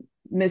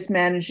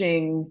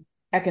mismanaging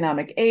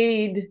economic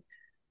aid,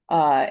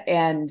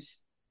 and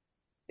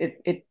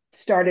it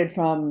started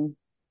from,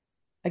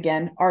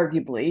 again,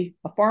 arguably,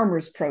 a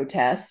farmers'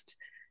 protest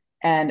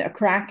and a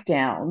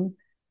crackdown.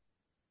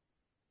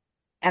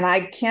 And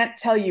I can't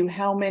tell you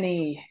how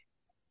many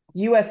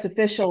US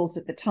officials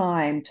at the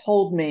time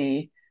told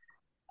me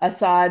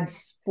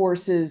Assad's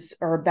forces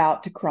are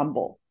about to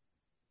crumble.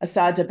 It's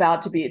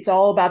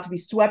all about to be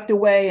swept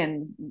away,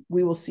 and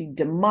we will see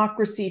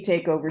democracy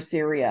take over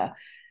Syria.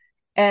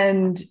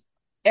 And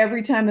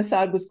every time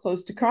Assad was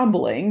close to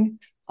crumbling,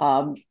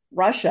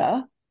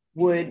 Russia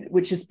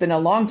which has been a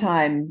long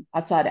time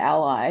Assad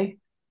ally,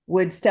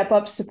 would step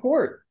up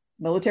support,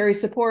 military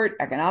support,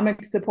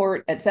 economic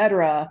support,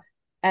 etc.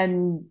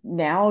 And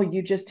now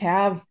you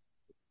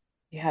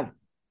have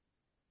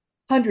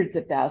hundreds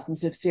of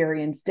thousands of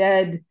Syrians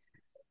dead.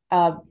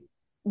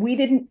 We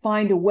didn't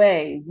find a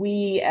way,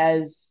 we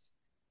as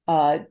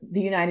the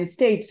United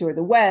States or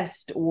the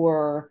West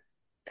or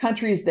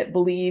countries that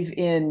believe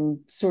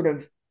in sort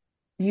of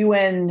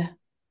UN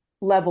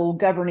level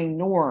governing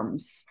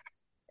norms.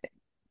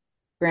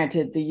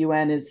 Granted, the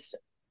UN is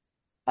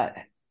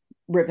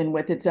riven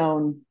with its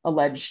own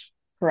alleged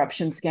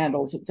corruption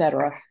scandals,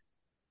 etc.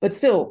 But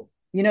still,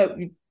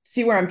 you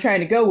see where I'm trying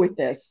to go with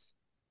this.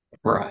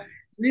 Right.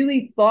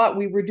 Really thought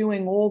we were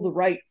doing all the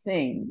right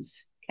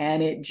things,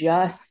 and it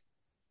just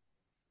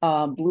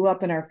blew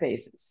up in our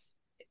faces.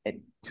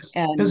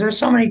 Because there's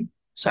so many,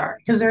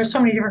 because there's so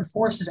many different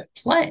forces at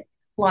play,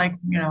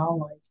 in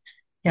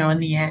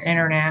the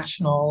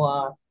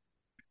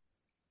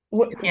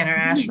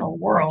international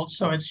world.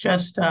 So it's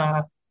just,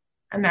 and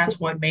that's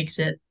what makes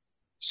it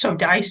so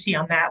dicey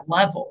on that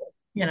level,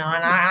 and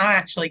I'm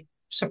actually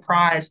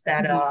surprised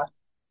that,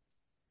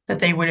 that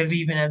they would have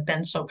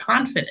been so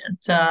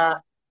confident.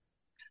 But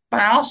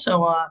I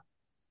also,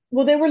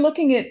 well, they were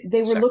looking at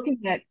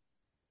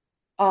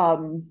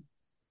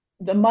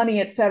the money,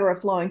 et cetera,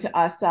 flowing to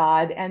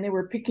Assad, and they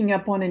were picking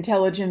up on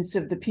intelligence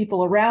of the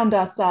people around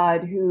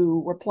Assad who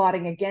were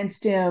plotting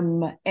against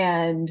him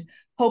and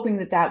hoping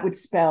that would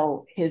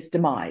spell his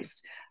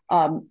demise.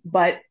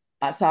 But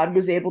Assad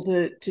was able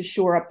to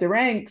shore up the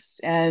ranks,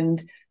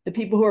 and the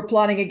people who were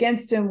plotting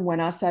against him,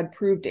 when Assad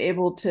proved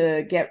able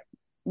to get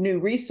new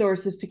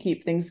resources to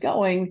keep things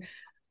going,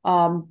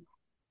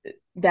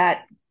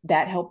 that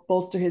helped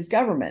bolster his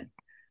government.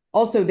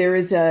 Also,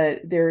 there's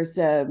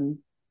the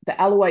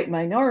Alawite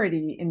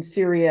minority in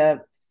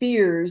Syria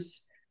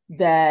fears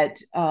that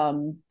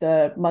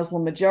the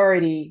Muslim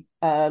majority,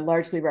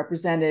 largely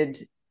represented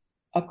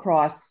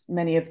across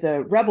many of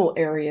the rebel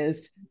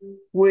areas,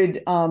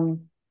 would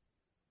hunt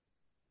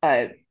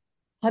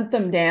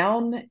them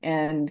down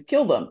and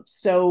kill them.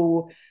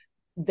 So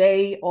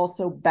they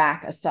also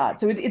back Assad.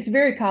 So it's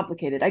very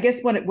complicated. I guess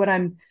what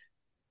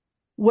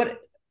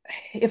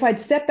if I'd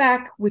step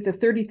back with a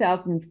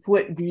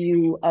 30,000-foot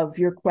view of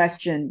your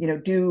question,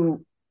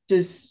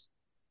 does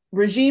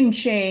regime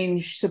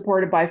change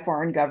supported by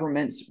foreign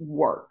governments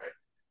work?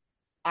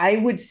 I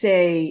would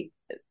say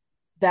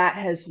that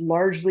has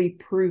largely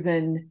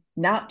proven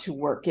not to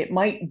work. It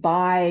might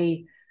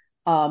buy,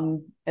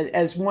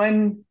 as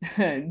one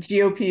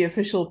GOP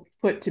official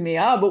put to me,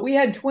 but we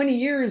had 20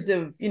 years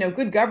of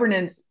good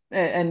governance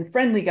and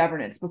friendly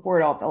governance before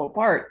it all fell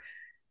apart.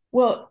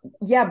 Well,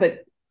 yeah, but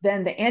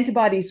then the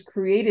antibodies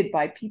created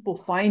by people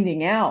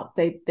finding out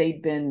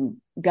they'd been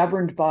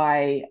governed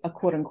by a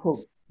quote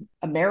unquote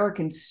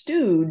American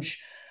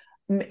stooge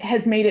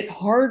has made it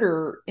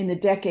harder in the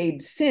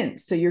decades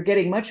since. So you're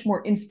getting much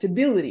more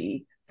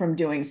instability from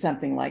doing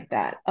something like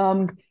that.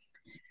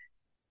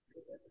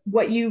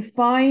 What you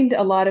find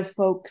a lot of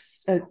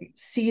folks,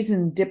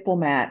 seasoned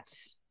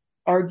diplomats,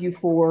 argue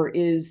for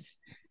is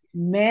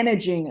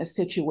managing a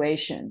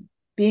situation,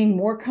 being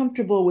more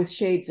comfortable with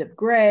shades of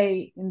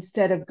gray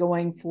instead of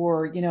going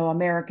for,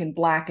 American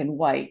black and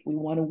white. We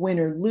want to win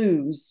or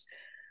lose.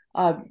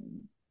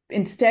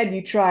 Instead,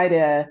 you try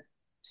to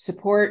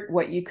support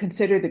what you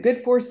consider the good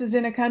forces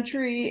in a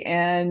country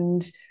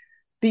and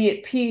be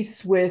at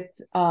peace with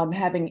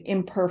having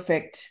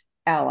imperfect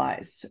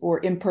allies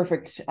or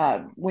imperfect.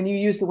 When you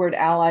use the word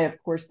ally, of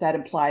course, that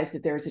implies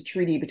that there's a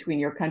treaty between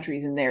your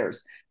countries and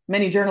theirs.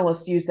 Many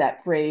journalists use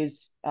that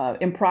phrase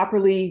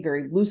improperly,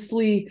 very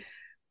loosely.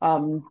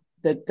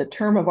 The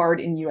term of art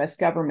in U.S.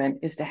 government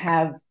is to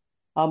have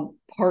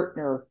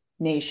partner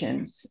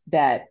nations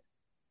that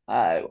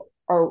are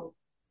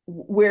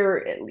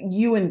where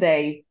you and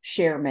they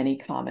share many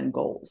common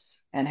goals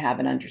and have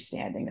an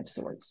understanding of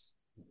sorts.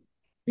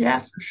 Yeah,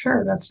 for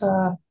sure.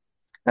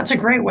 That's a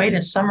great way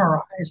to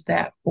summarize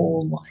that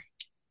whole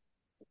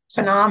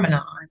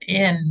phenomenon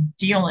in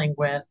dealing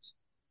with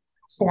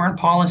foreign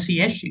policy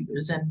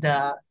issues and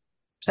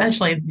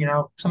essentially,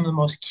 some of the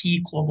most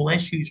key global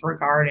issues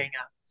regarding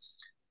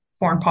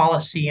foreign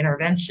policy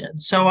intervention.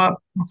 So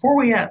before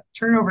we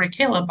turn it over to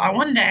Caleb, I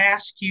wanted to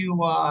ask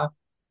you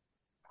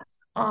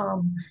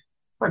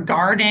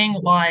regarding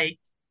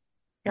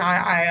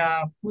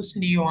I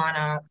listened to you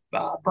on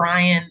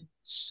Brian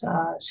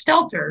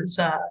Stelter's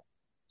a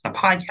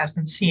podcast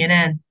on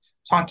CNN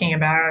talking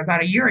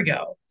about a year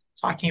ago,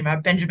 talking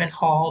about Benjamin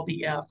Hall,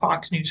 the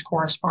Fox News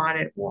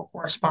correspondent, war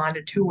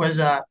correspondent, who was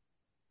a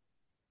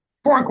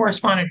foreign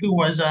correspondent who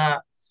was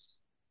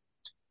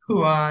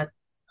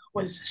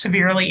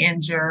severely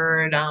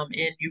injured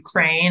in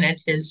Ukraine, and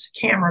his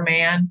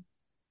cameraman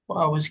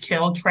was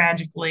killed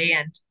tragically,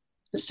 and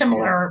the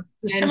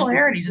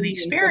similarities of the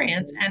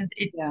experience, and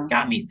it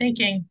got me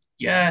thinking,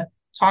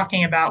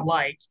 talking about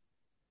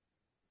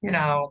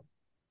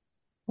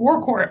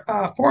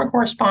foreign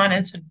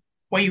correspondence and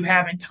what you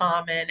have in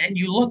common, and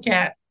you look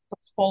at the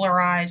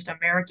polarized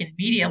American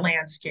media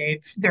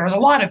landscape. There's a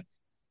lot of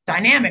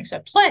dynamics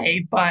at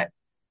play, but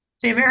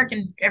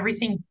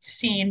everything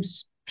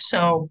seems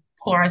so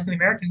polarized in the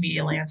American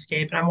media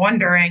landscape. And I'm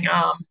wondering,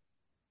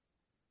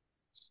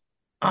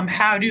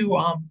 how do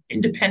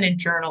independent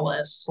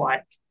journalists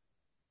like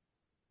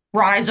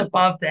rise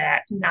above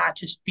that, and not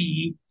just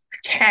be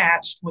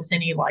attached with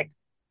any like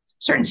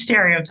certain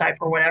stereotype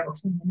or whatever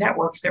from the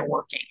networks they're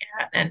working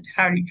at? And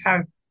how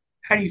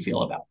do you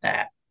feel about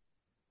that?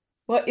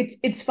 Well,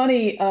 it's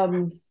funny.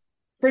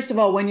 First of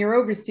all, when you're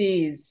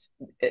overseas,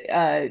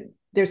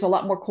 there's a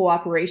lot more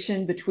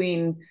cooperation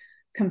between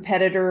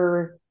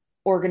competitor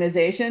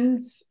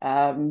organizations.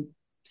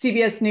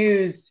 CBS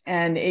News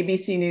and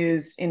ABC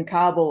News in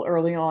Kabul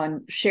early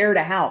on shared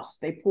a house.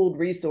 They pooled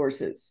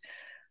resources.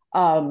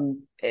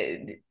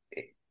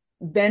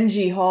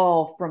 Benji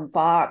Hall from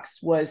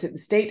Fox was at the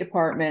State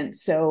Department,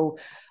 so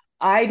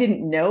I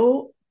didn't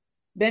know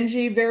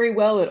Benji very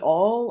well at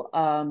all.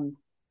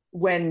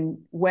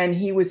 When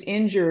he was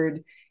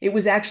injured, it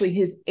was actually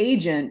his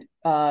agent,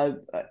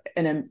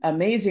 an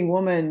amazing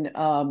woman,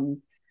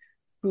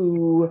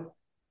 who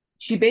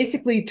she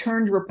basically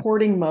turned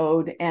reporting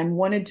mode and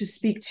wanted to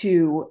speak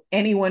to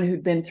anyone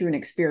who'd been through an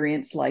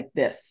experience like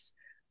this.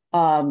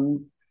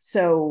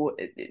 So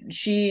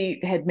she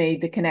had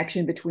made the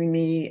connection between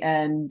me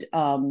and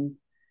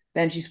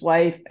Benji's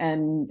wife,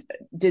 and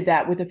did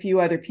that with a few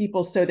other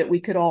people so that we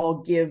could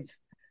all give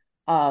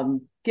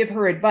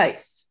her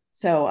advice.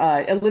 So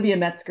Olivia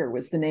Metzger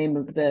was the name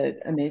of the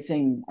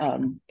amazing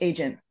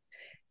agent.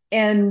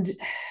 And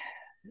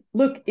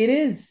look, it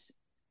is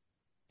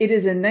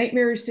a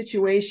nightmarish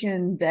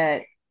situation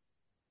that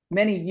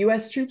many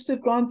U.S. troops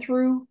have gone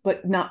through,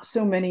 but not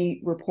so many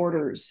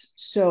reporters.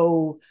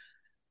 So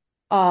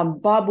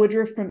Bob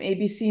Woodruff from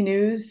ABC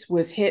News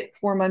was hit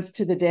 4 months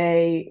to the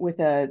day with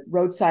a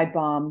roadside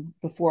bomb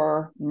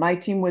before my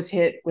team was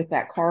hit with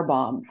that car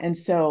bomb. And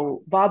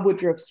so Bob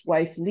Woodruff's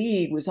wife,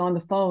 Lee, was on the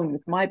phone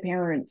with my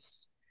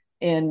parents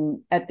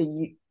at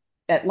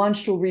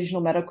Landstuhl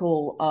Regional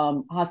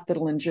Medical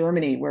Hospital in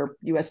Germany, where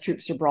U.S.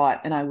 troops are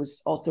brought, and I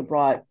was also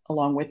brought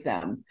along with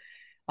them,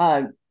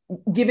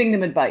 giving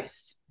them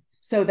advice.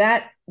 So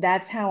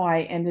that's how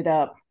I ended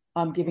up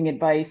giving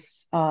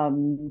advice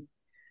to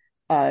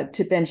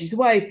Benji's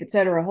wife, et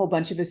cetera. A whole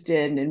bunch of us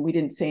did, and we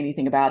didn't say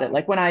anything about it.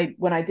 Like when I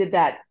did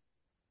that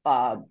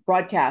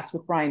broadcast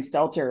with Brian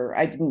Stelter,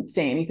 I didn't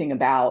say anything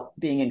about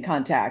being in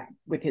contact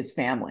with his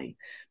family.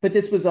 But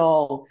this was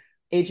all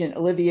Agent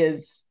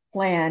Olivia's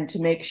plan to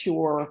make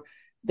sure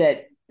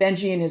that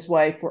Benji and his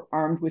wife were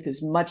armed with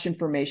as much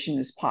information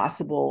as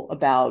possible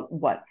about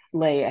what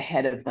lay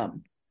ahead of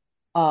them.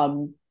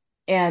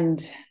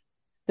 And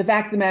the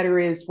fact of the matter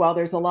is, while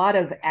there's a lot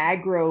of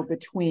aggro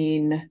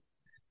between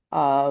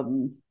where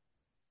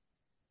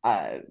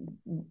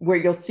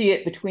you'll see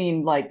it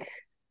between, like,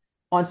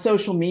 on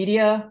social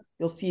media,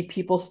 you'll see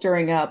people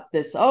stirring up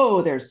this,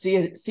 there's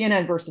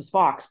CNN versus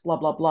Fox, blah,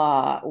 blah,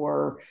 blah,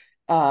 or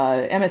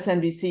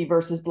MSNBC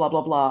versus blah,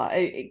 blah, blah.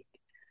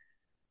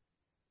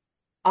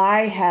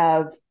 I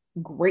have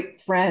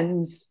great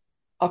friends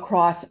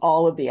across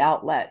all of the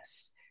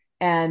outlets.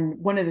 And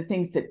one of the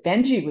things that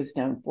Benji was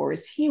known for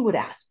is he would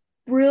ask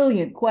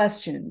brilliant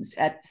questions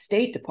at the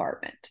State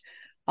Department.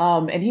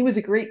 And he was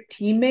a great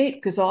teammate,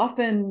 because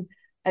often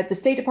at the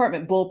State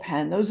Department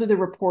bullpen, those are the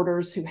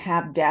reporters who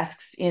have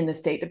desks in the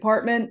State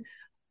Department.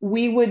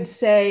 We would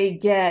say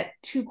get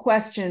 2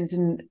 questions,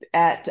 and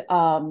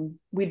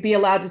we'd be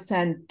allowed to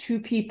send 2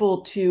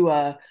 people to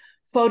a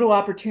photo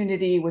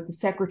opportunity with the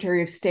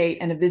Secretary of State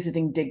and a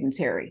visiting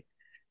dignitary.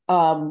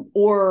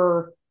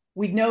 Or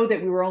we'd know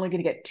that we were only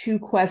going to get 2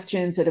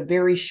 questions at a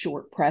very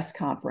short press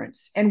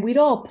conference, and we'd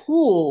all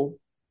pool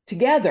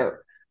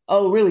together.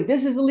 Oh, really,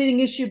 this is the leading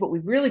issue, but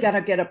we've really got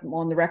to get up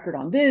on the record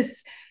on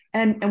this.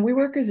 And we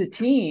work as a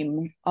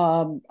team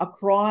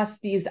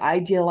across these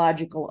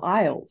ideological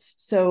aisles.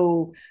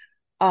 So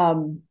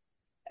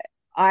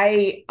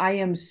I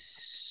am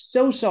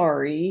so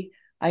sorry.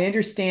 I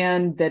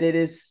understand that it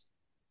is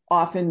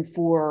often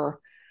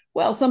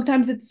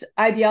sometimes it's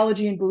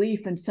ideology and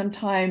belief, and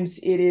sometimes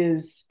it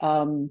is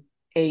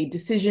a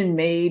decision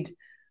made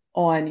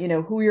on,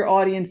 who your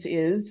audience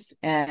is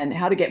and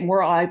how to get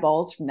more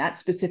eyeballs from that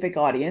specific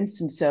audience.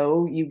 And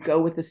so you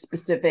go with a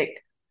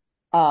specific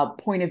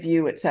point of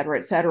view, et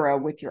cetera,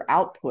 with your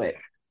output.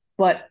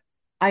 But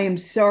I am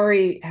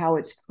sorry how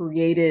it's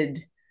created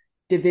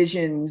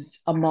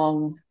divisions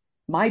among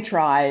my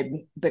tribe,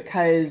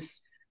 because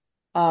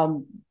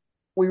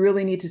we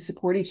really need to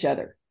support each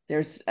other.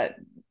 There's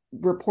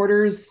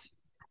reporters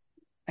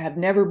have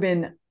never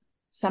been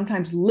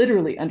sometimes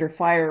literally under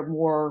fire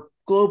more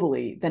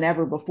globally than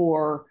ever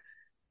before.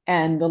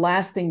 And the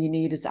last thing you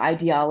need is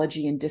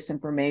ideology and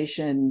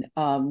disinformation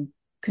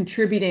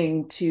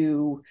contributing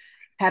to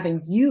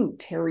having you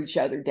tear each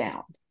other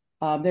down.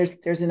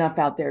 There's enough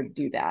out there to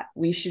do that.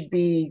 We should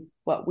be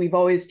what we've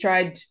always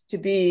tried to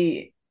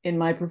be in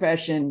my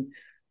profession,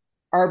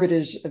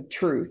 arbiters of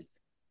truth.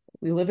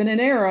 We live in an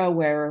era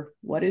where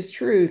what is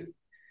truth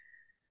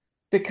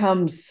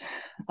becomes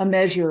a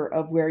measure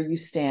of where you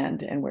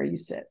stand and where you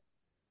sit.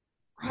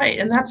 Right,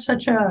 and that's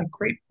such a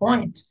great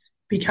point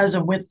because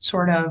of with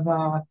sort of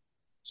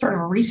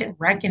a recent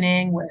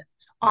reckoning with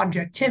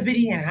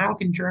objectivity and how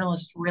can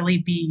journalists really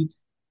be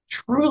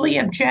truly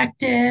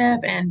objective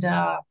and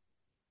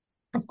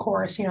of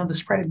course, the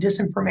spread of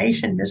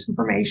disinformation,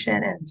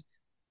 misinformation, and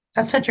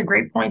that's such a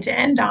great point to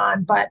end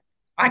on. But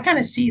I kind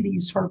of see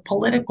these sort of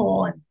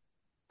political and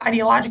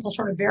ideological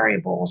sort of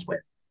variables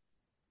with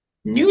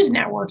news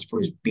networks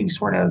being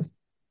sort of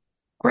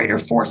greater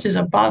forces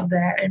above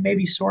that and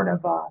maybe sort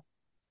of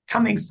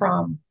coming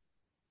from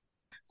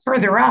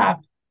further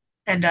up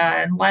and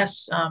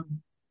less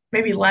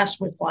maybe less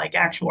with like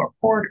actual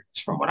reporters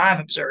from what I've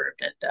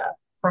observed and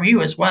from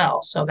you as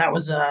well. So that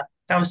was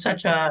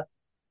such a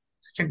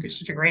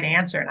great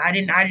answer, and I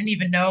didn't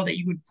even know that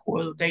you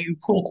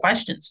pull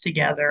questions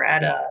together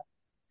at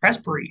press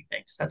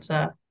briefings. That's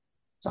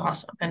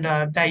awesome, and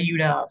that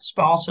you'd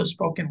also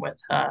spoken with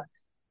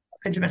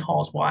Benjamin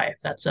Hall's wife.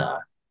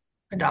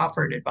 And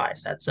offered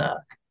advice. That's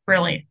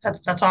brilliant.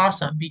 That's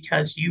awesome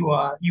because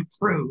you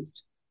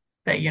proved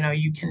that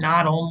you can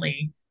not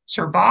only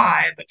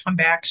survive but come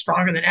back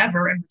stronger than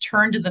ever and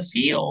return to the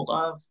field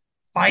of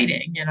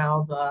fighting.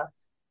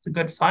 The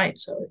good fight.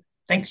 So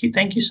thank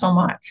you so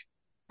much.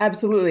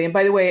 Absolutely. And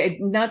by the way,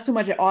 not so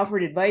much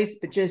offered advice,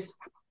 but just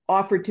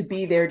offered to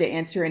be there to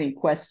answer any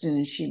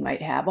questions she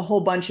might have. A whole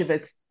bunch of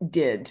us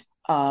did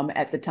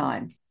at the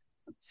time.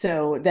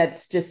 So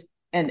that's just,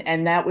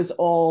 and that was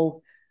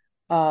all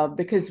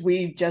because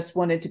we just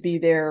wanted to be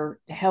there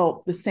to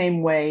help the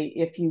same way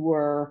if you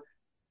were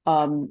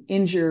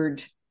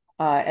injured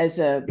as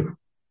a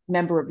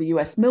member of the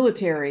U.S.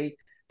 military.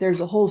 There's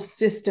a whole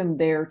system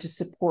there to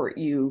support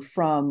you,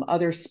 from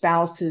other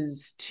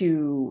spouses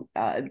to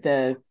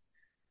the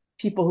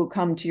people who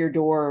come to your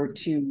door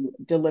to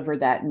deliver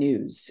that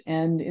news.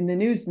 And in the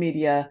news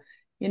media,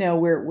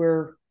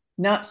 we're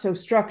not so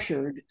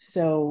structured.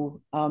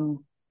 So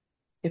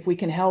if we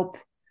can help,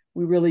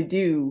 we really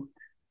do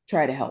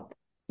try to help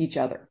each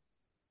other.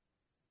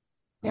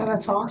 Yeah,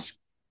 that's awesome.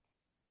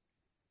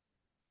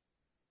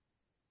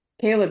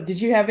 Caleb, did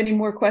you have any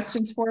more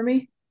questions for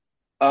me?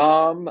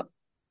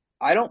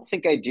 I don't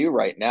think I do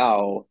right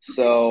now.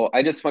 So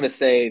I just want to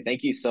say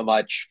thank you so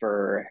much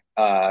for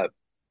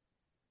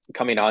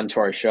coming on to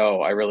our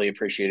show. I really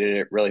appreciated it.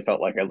 It really felt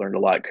like I learned a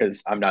lot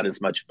because I'm not as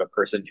much of a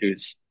person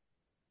who's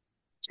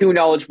too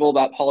knowledgeable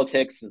about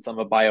politics since I'm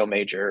a bio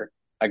major.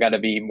 I got to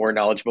be more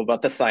knowledgeable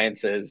about the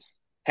sciences.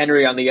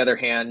 Henry, on the other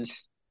hand,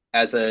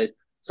 as a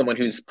someone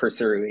who's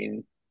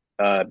pursuing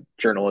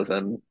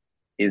journalism,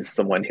 is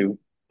someone who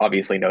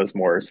obviously knows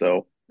more.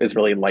 So it was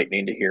really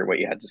enlightening to hear what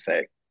you had to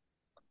say.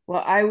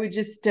 Well, I would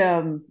just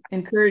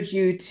encourage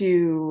you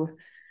to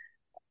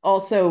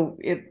also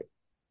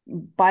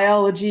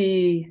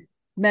biology,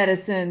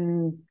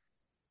 medicine,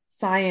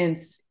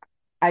 science.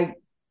 I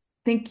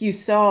think you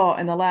saw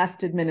in the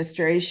last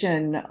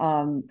administration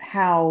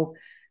how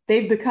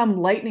they've become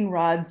lightning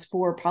rods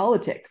for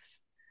politics.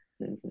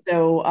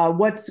 So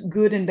what's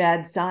good and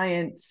bad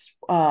science,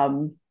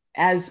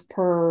 as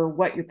per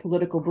what your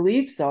political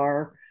beliefs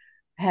are,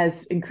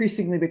 has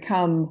increasingly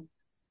become,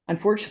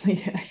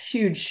 unfortunately, a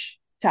huge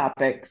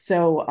topic.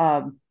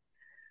 So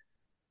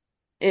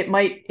it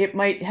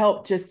might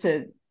help just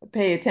to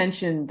pay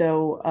attention,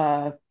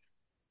 though.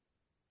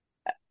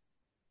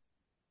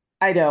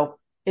 I know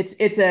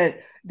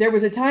there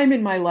was a time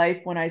in my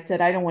life when I said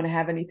I don't want to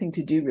have anything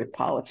to do with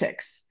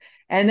politics,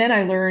 and then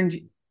I learned,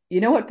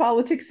 what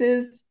politics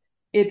is.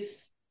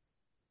 It's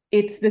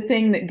the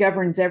thing that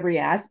governs every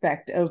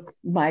aspect of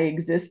my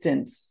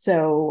existence.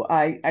 So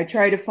I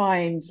try to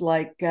find,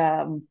 like,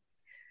 there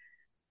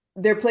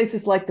are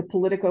places like the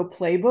Politico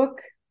Playbook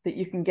that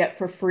you can get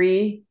for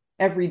free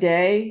every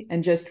day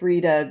and just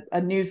read a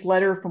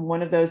newsletter from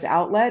one of those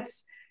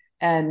outlets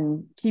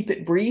and keep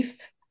it brief,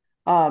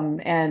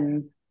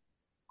 and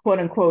quote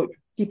unquote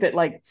keep it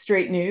like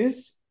straight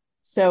news.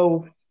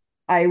 So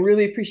I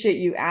really appreciate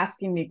you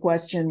asking me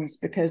questions,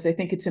 because I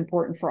think it's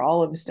important for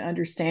all of us to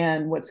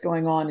understand what's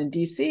going on in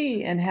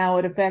DC and how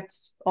it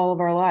affects all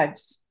of our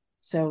lives.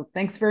 So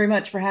thanks very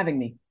much for having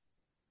me.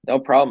 No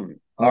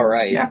problem. All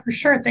right. Yeah, for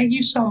sure. Thank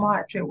you so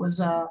much. It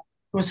was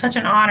such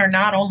an honor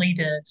not only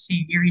to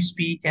hear you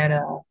speak at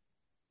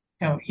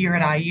here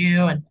at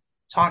IU and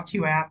talk to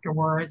you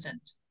afterwards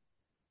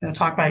and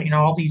talk about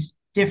all these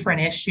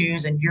different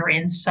issues and your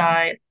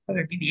insight, whether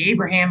it be the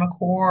Abraham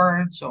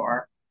Accords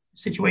or the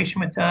situation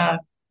with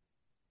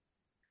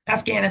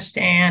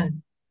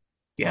Afghanistan,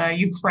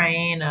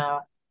 Ukraine.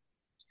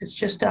 It's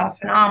just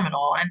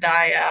phenomenal. And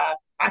I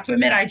have to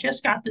admit, I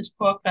just got this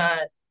book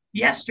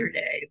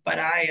yesterday, but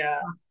I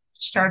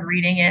started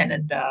reading it,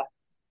 and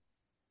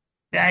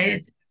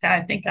I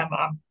think I'm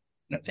going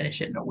to finish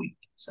it in a week.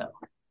 So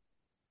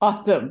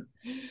Awesome.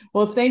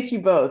 Well, thank you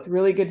both.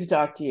 Really good to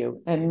talk to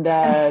you. And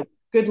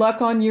good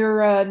luck on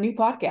your new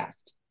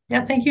podcast.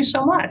 Yeah, thank you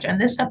so much. And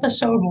this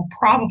episode will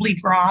probably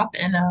drop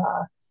in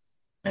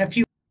a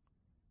few.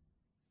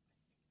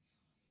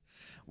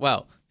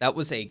 Well, that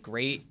was a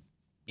great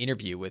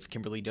interview with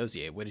Kimberly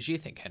Dozier. What did you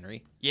think,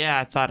 Henry?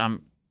 Yeah,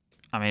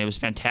 I mean, it was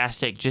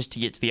fantastic just to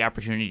get to the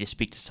opportunity to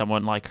speak to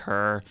someone like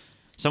her,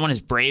 someone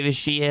as brave as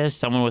she is,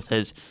 someone with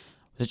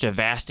such a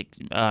vast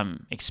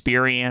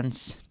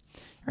experience,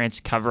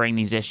 right, covering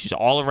these issues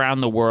all around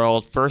the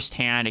world,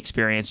 firsthand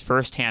experience,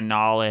 firsthand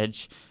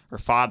knowledge. Her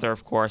father,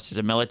 of course, has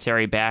a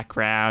military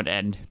background,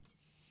 and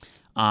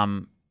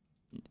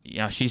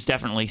she's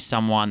definitely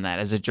someone that,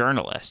 as a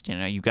journalist,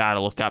 you got to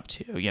look up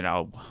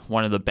to.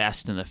 One of the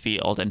best in the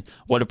field, and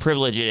what a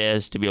privilege it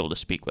is to be able to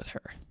speak with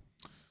her.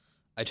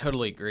 I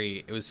totally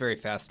agree. It was very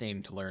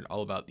fascinating to learn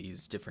all about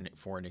these different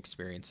foreign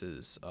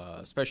experiences,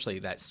 especially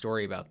that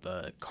story about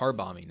the car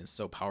bombing is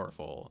so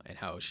powerful and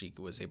how she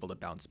was able to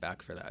bounce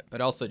back for that.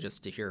 But also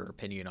just to hear her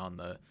opinion on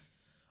the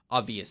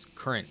obvious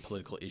current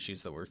political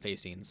issues that we're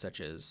facing, such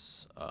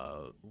as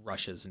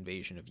Russia's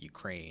invasion of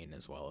Ukraine,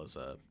 as well as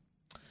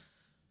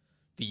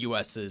the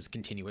U.S.'s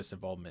continuous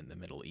involvement in the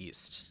Middle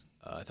East.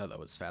 I thought that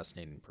was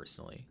fascinating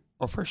personally.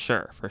 Oh, for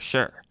sure, for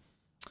sure.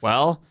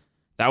 Well,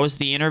 that was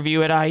the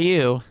interview at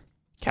IU.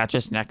 Catch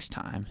us next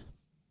time.